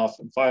continuation off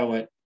and file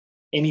it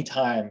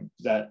anytime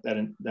that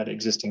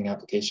existing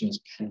application is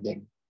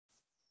pending.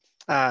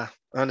 I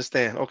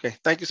understand. Okay,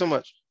 thank you so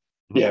much.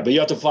 Yeah, but you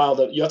have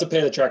to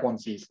pay the track 1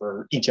 fee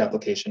for each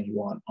application you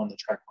want on the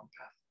track 1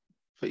 path.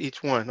 For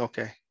each one,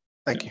 okay.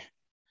 Thank you.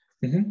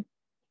 Mm-hmm.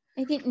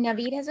 I think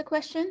Naveed has a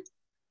question.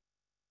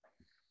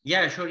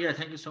 Yeah, sure. Yeah,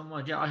 thank you so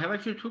much. Yeah, I have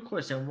actually 2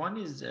 questions. One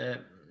is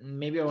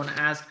maybe I want to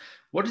ask,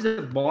 what is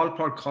the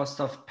ballpark cost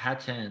of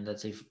patent?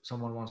 That's if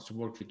someone wants to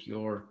work with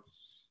your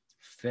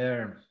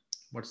firm.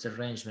 What's the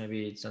range?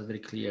 Maybe it's not a very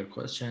clear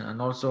question.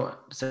 And also,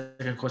 the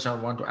second question I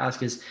want to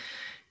ask is,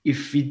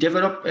 if we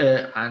develop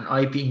an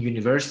IP in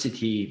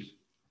university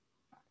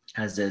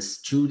as a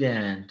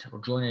student or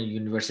join a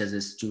university as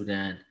a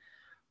student,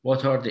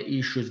 what are the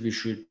issues we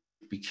should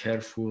be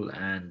careful,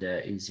 and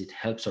is it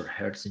helps or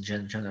hurts in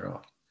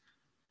general?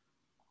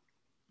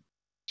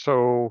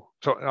 So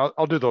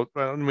I'll do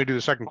let me do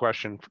the second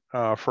question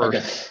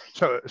first.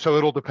 Okay. So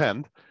it'll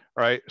depend,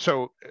 right?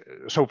 So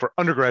for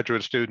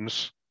undergraduate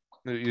students,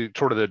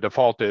 sort of the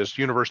default is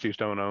universities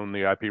don't own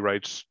the IP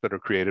rights that are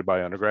created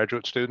by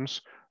undergraduate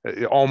students.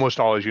 Almost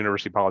always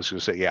university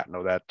policies say, yeah,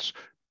 no,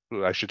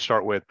 I should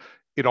start with.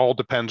 It all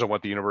depends on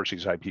what the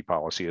university's IP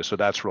policy is. So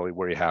that's really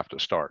where you have to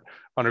start.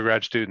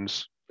 Undergrad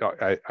students,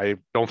 I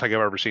don't think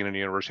I've ever seen any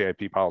university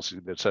IP policy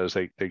that says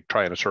they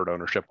try and assert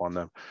ownership on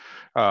them.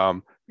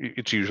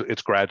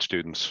 It's grad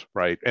students,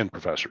 right, and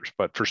professors.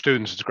 But for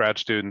students, it's grad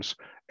students,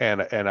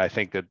 and I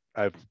think that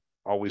I've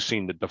always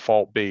seen the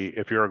default be,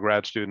 if you're a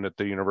grad student at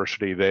the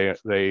university,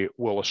 they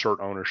will assert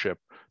ownership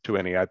to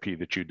any IP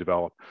that you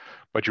develop.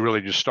 But you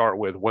really just start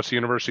with, what's the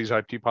university's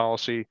IP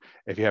policy?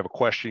 If you have a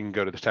question, you can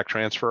go to the tech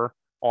transfer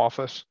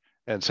office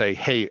and say,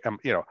 hey,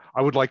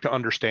 I would like to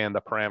understand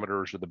the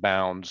parameters or the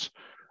bounds.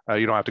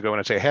 You don't have to go in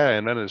and say, hey,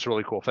 and then this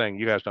really cool thing,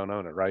 you guys don't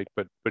own it, right?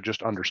 But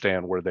just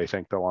understand where they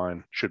think the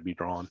line should be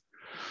drawn.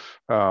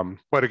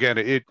 But again,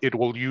 it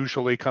will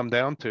usually come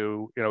down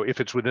to, if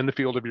it's within the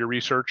field of your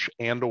research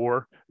and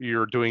or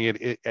you're doing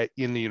it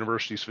in the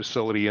university's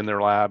facility, in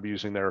their lab,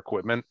 using their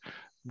equipment,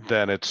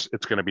 then it's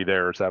going to be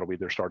theirs. That'll be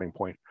their starting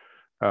point.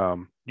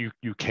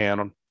 You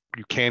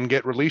can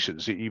get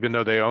releases, even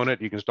though they own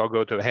it. You can still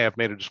go to, hey, I've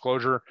made a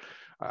disclosure,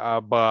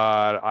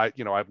 but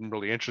I'm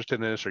really interested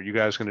in this. Are you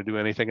guys going to do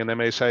anything? And they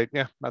may say,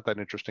 yeah, not that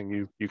interesting.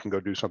 You can go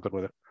do something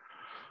with it.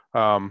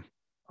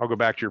 I'll go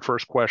back to your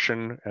first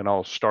question and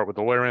I'll start with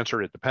the lawyer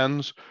answer. It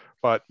depends,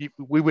 but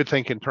we would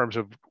think in terms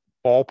of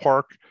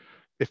ballpark,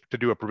 if to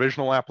do a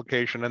provisional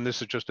application, and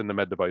this is just in the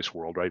med device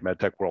world, right? Med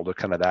tech world,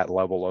 kind of that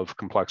level of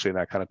complexity and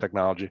that kind of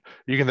technology.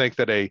 You can think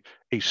that a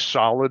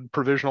solid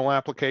provisional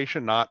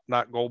application, not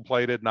gold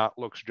plated, not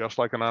looks just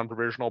like a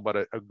non-provisional, but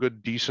a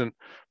good, decent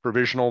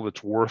provisional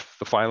that's worth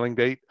the filing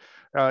date.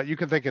 You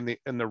can think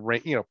in the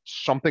range,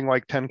 something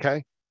like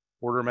 10K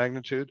order of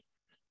magnitude.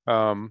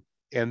 And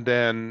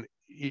then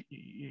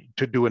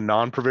to do a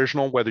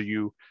non-provisional, whether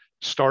you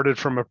started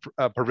from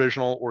a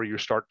provisional or you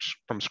start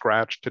from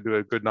scratch to do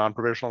a good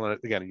non-provisional, and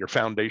again, in your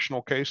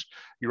foundational case,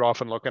 you're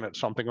often looking at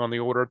something on the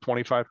order of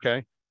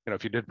 25K.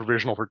 If you did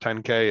provisional for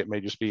 10K, it may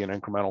just be an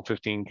incremental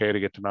 15K to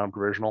get to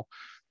non-provisional,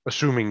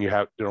 assuming you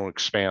don't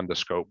expand the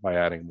scope by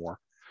adding more.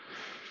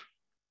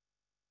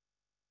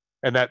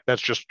 And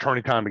that's just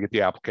attorney time to get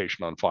the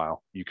application on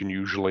file. You can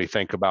usually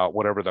think about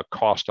whatever the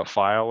cost of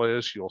file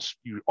is. You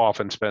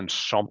often spend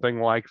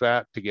something like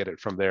that to get it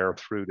from there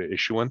through to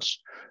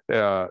issuance,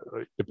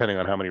 depending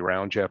on how many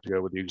rounds you have to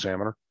go with the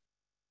examiner.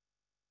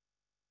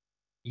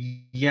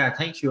 Yeah,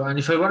 thank you. And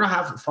if I want to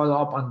have follow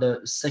up on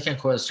the second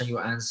question you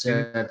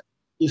answered,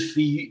 if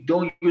we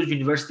don't use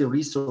university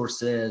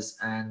resources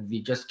and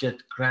we just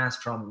get grants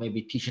from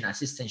maybe teaching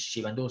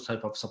assistantship and those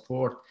type of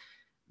support,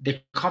 the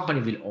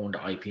company will own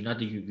the IP, not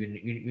the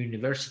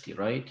university,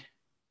 right?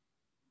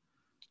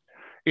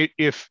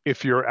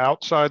 If you're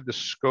outside the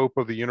scope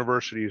of the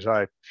university's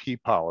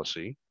IP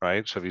policy,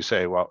 right? So if you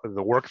say, well,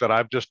 the work that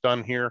I've just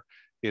done here,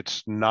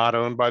 it's not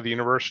owned by the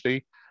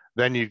university,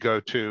 then you go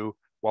to,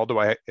 well,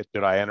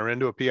 did I enter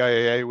into a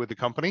PIAA with the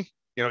company?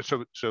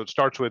 So it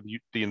starts with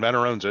the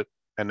inventor owns it,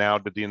 and now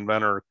did the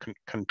inventor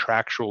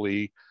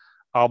contractually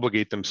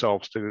obligate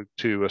themselves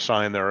to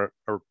assign or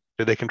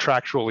did they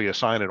contractually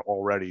assign it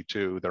already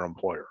to their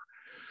employer,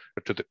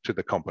 to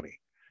the company,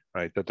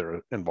 right, that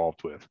they're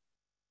involved with?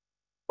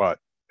 But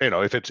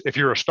if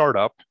you're a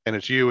startup and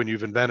it's you and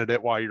you've invented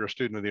it while you're a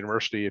student of the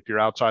university, if you're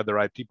outside their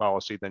IP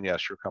policy, then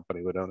yes, your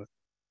company would own it.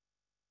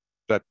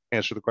 Does that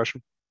answer the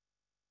question?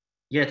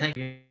 Yeah, thank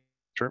you.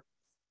 Sure.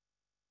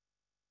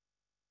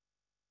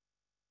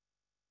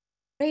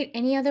 Great.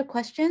 Any other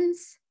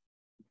questions?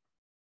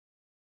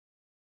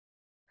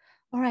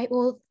 All right.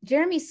 Well,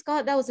 Jeremy,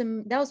 Scott, that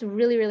was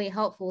really, really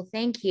helpful.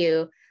 Thank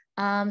you.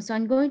 So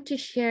I'm going to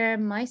share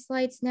my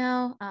slides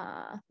now.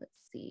 Let's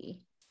see.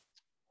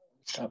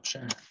 Stop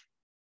sharing.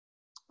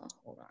 Oh,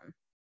 hold on.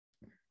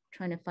 I'm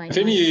trying to find. If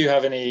any of you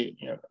have any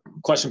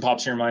question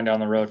pops in your mind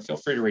down the road, feel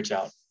free to reach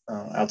out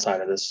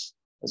outside of this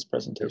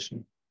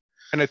presentation.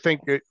 And I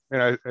think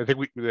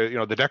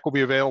the deck will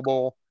be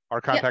available. Our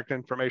contact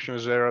information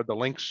is there. The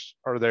links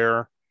are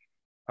there.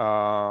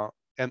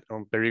 And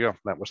there you go.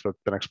 That was the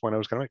next point I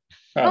was going to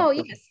make. Oh,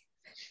 yes.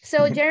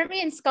 So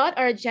Jeremy and Scott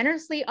are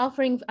generously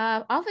offering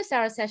office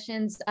hour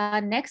sessions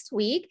next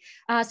week.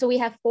 So we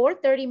have 4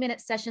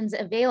 30-minute sessions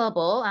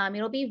available.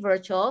 It'll be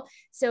virtual.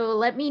 So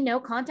let me know,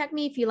 contact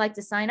me if you'd like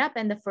to sign up,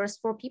 and the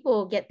first 4 people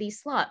will get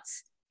these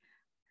slots.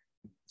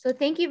 So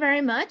thank you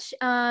very much.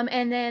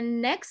 And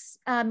then next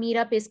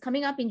meetup is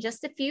coming up in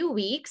just a few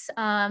weeks.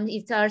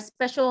 It's our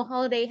special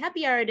holiday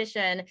happy hour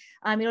edition.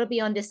 It'll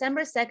be on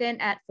December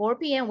 2nd at 4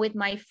 p.m. with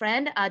my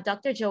friend,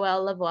 Dr.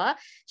 Joelle Lavoie.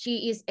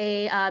 She is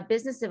a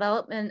business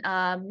development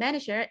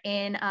manager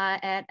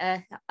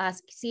at a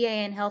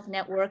CAN Health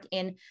Network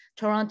in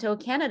Toronto,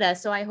 Canada.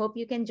 So I hope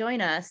you can join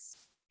us.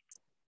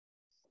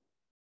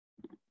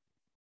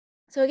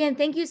 So again,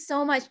 thank you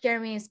so much,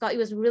 Jeremy and Scott. It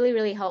was really,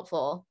 really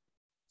helpful.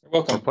 You're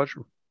welcome. My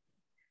pleasure.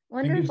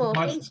 Wonderful.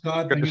 Thank you so much,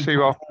 Scott. Good to see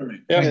you all.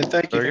 Yeah,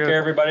 thank you. Take care,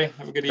 everybody.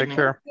 Have a good evening. Take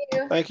care.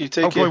 Thank you.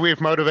 Take Hopefully care.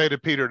 we've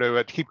motivated Peter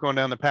to keep going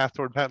down the path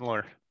toward patent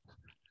lawyer.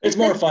 It's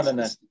more fun than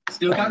that.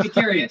 Still got me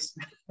curious.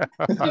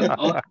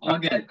 all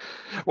good.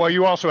 Well,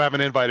 you also have an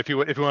invite if you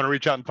want to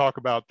reach out and talk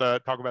about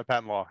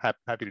patent law.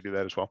 Happy to do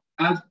that as well.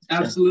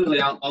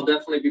 Absolutely. I'll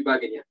definitely be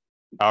bugging you.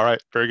 All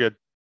right. Very good.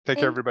 Take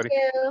care, everybody.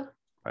 Thank you.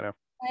 Bye now.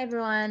 Bye,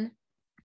 everyone.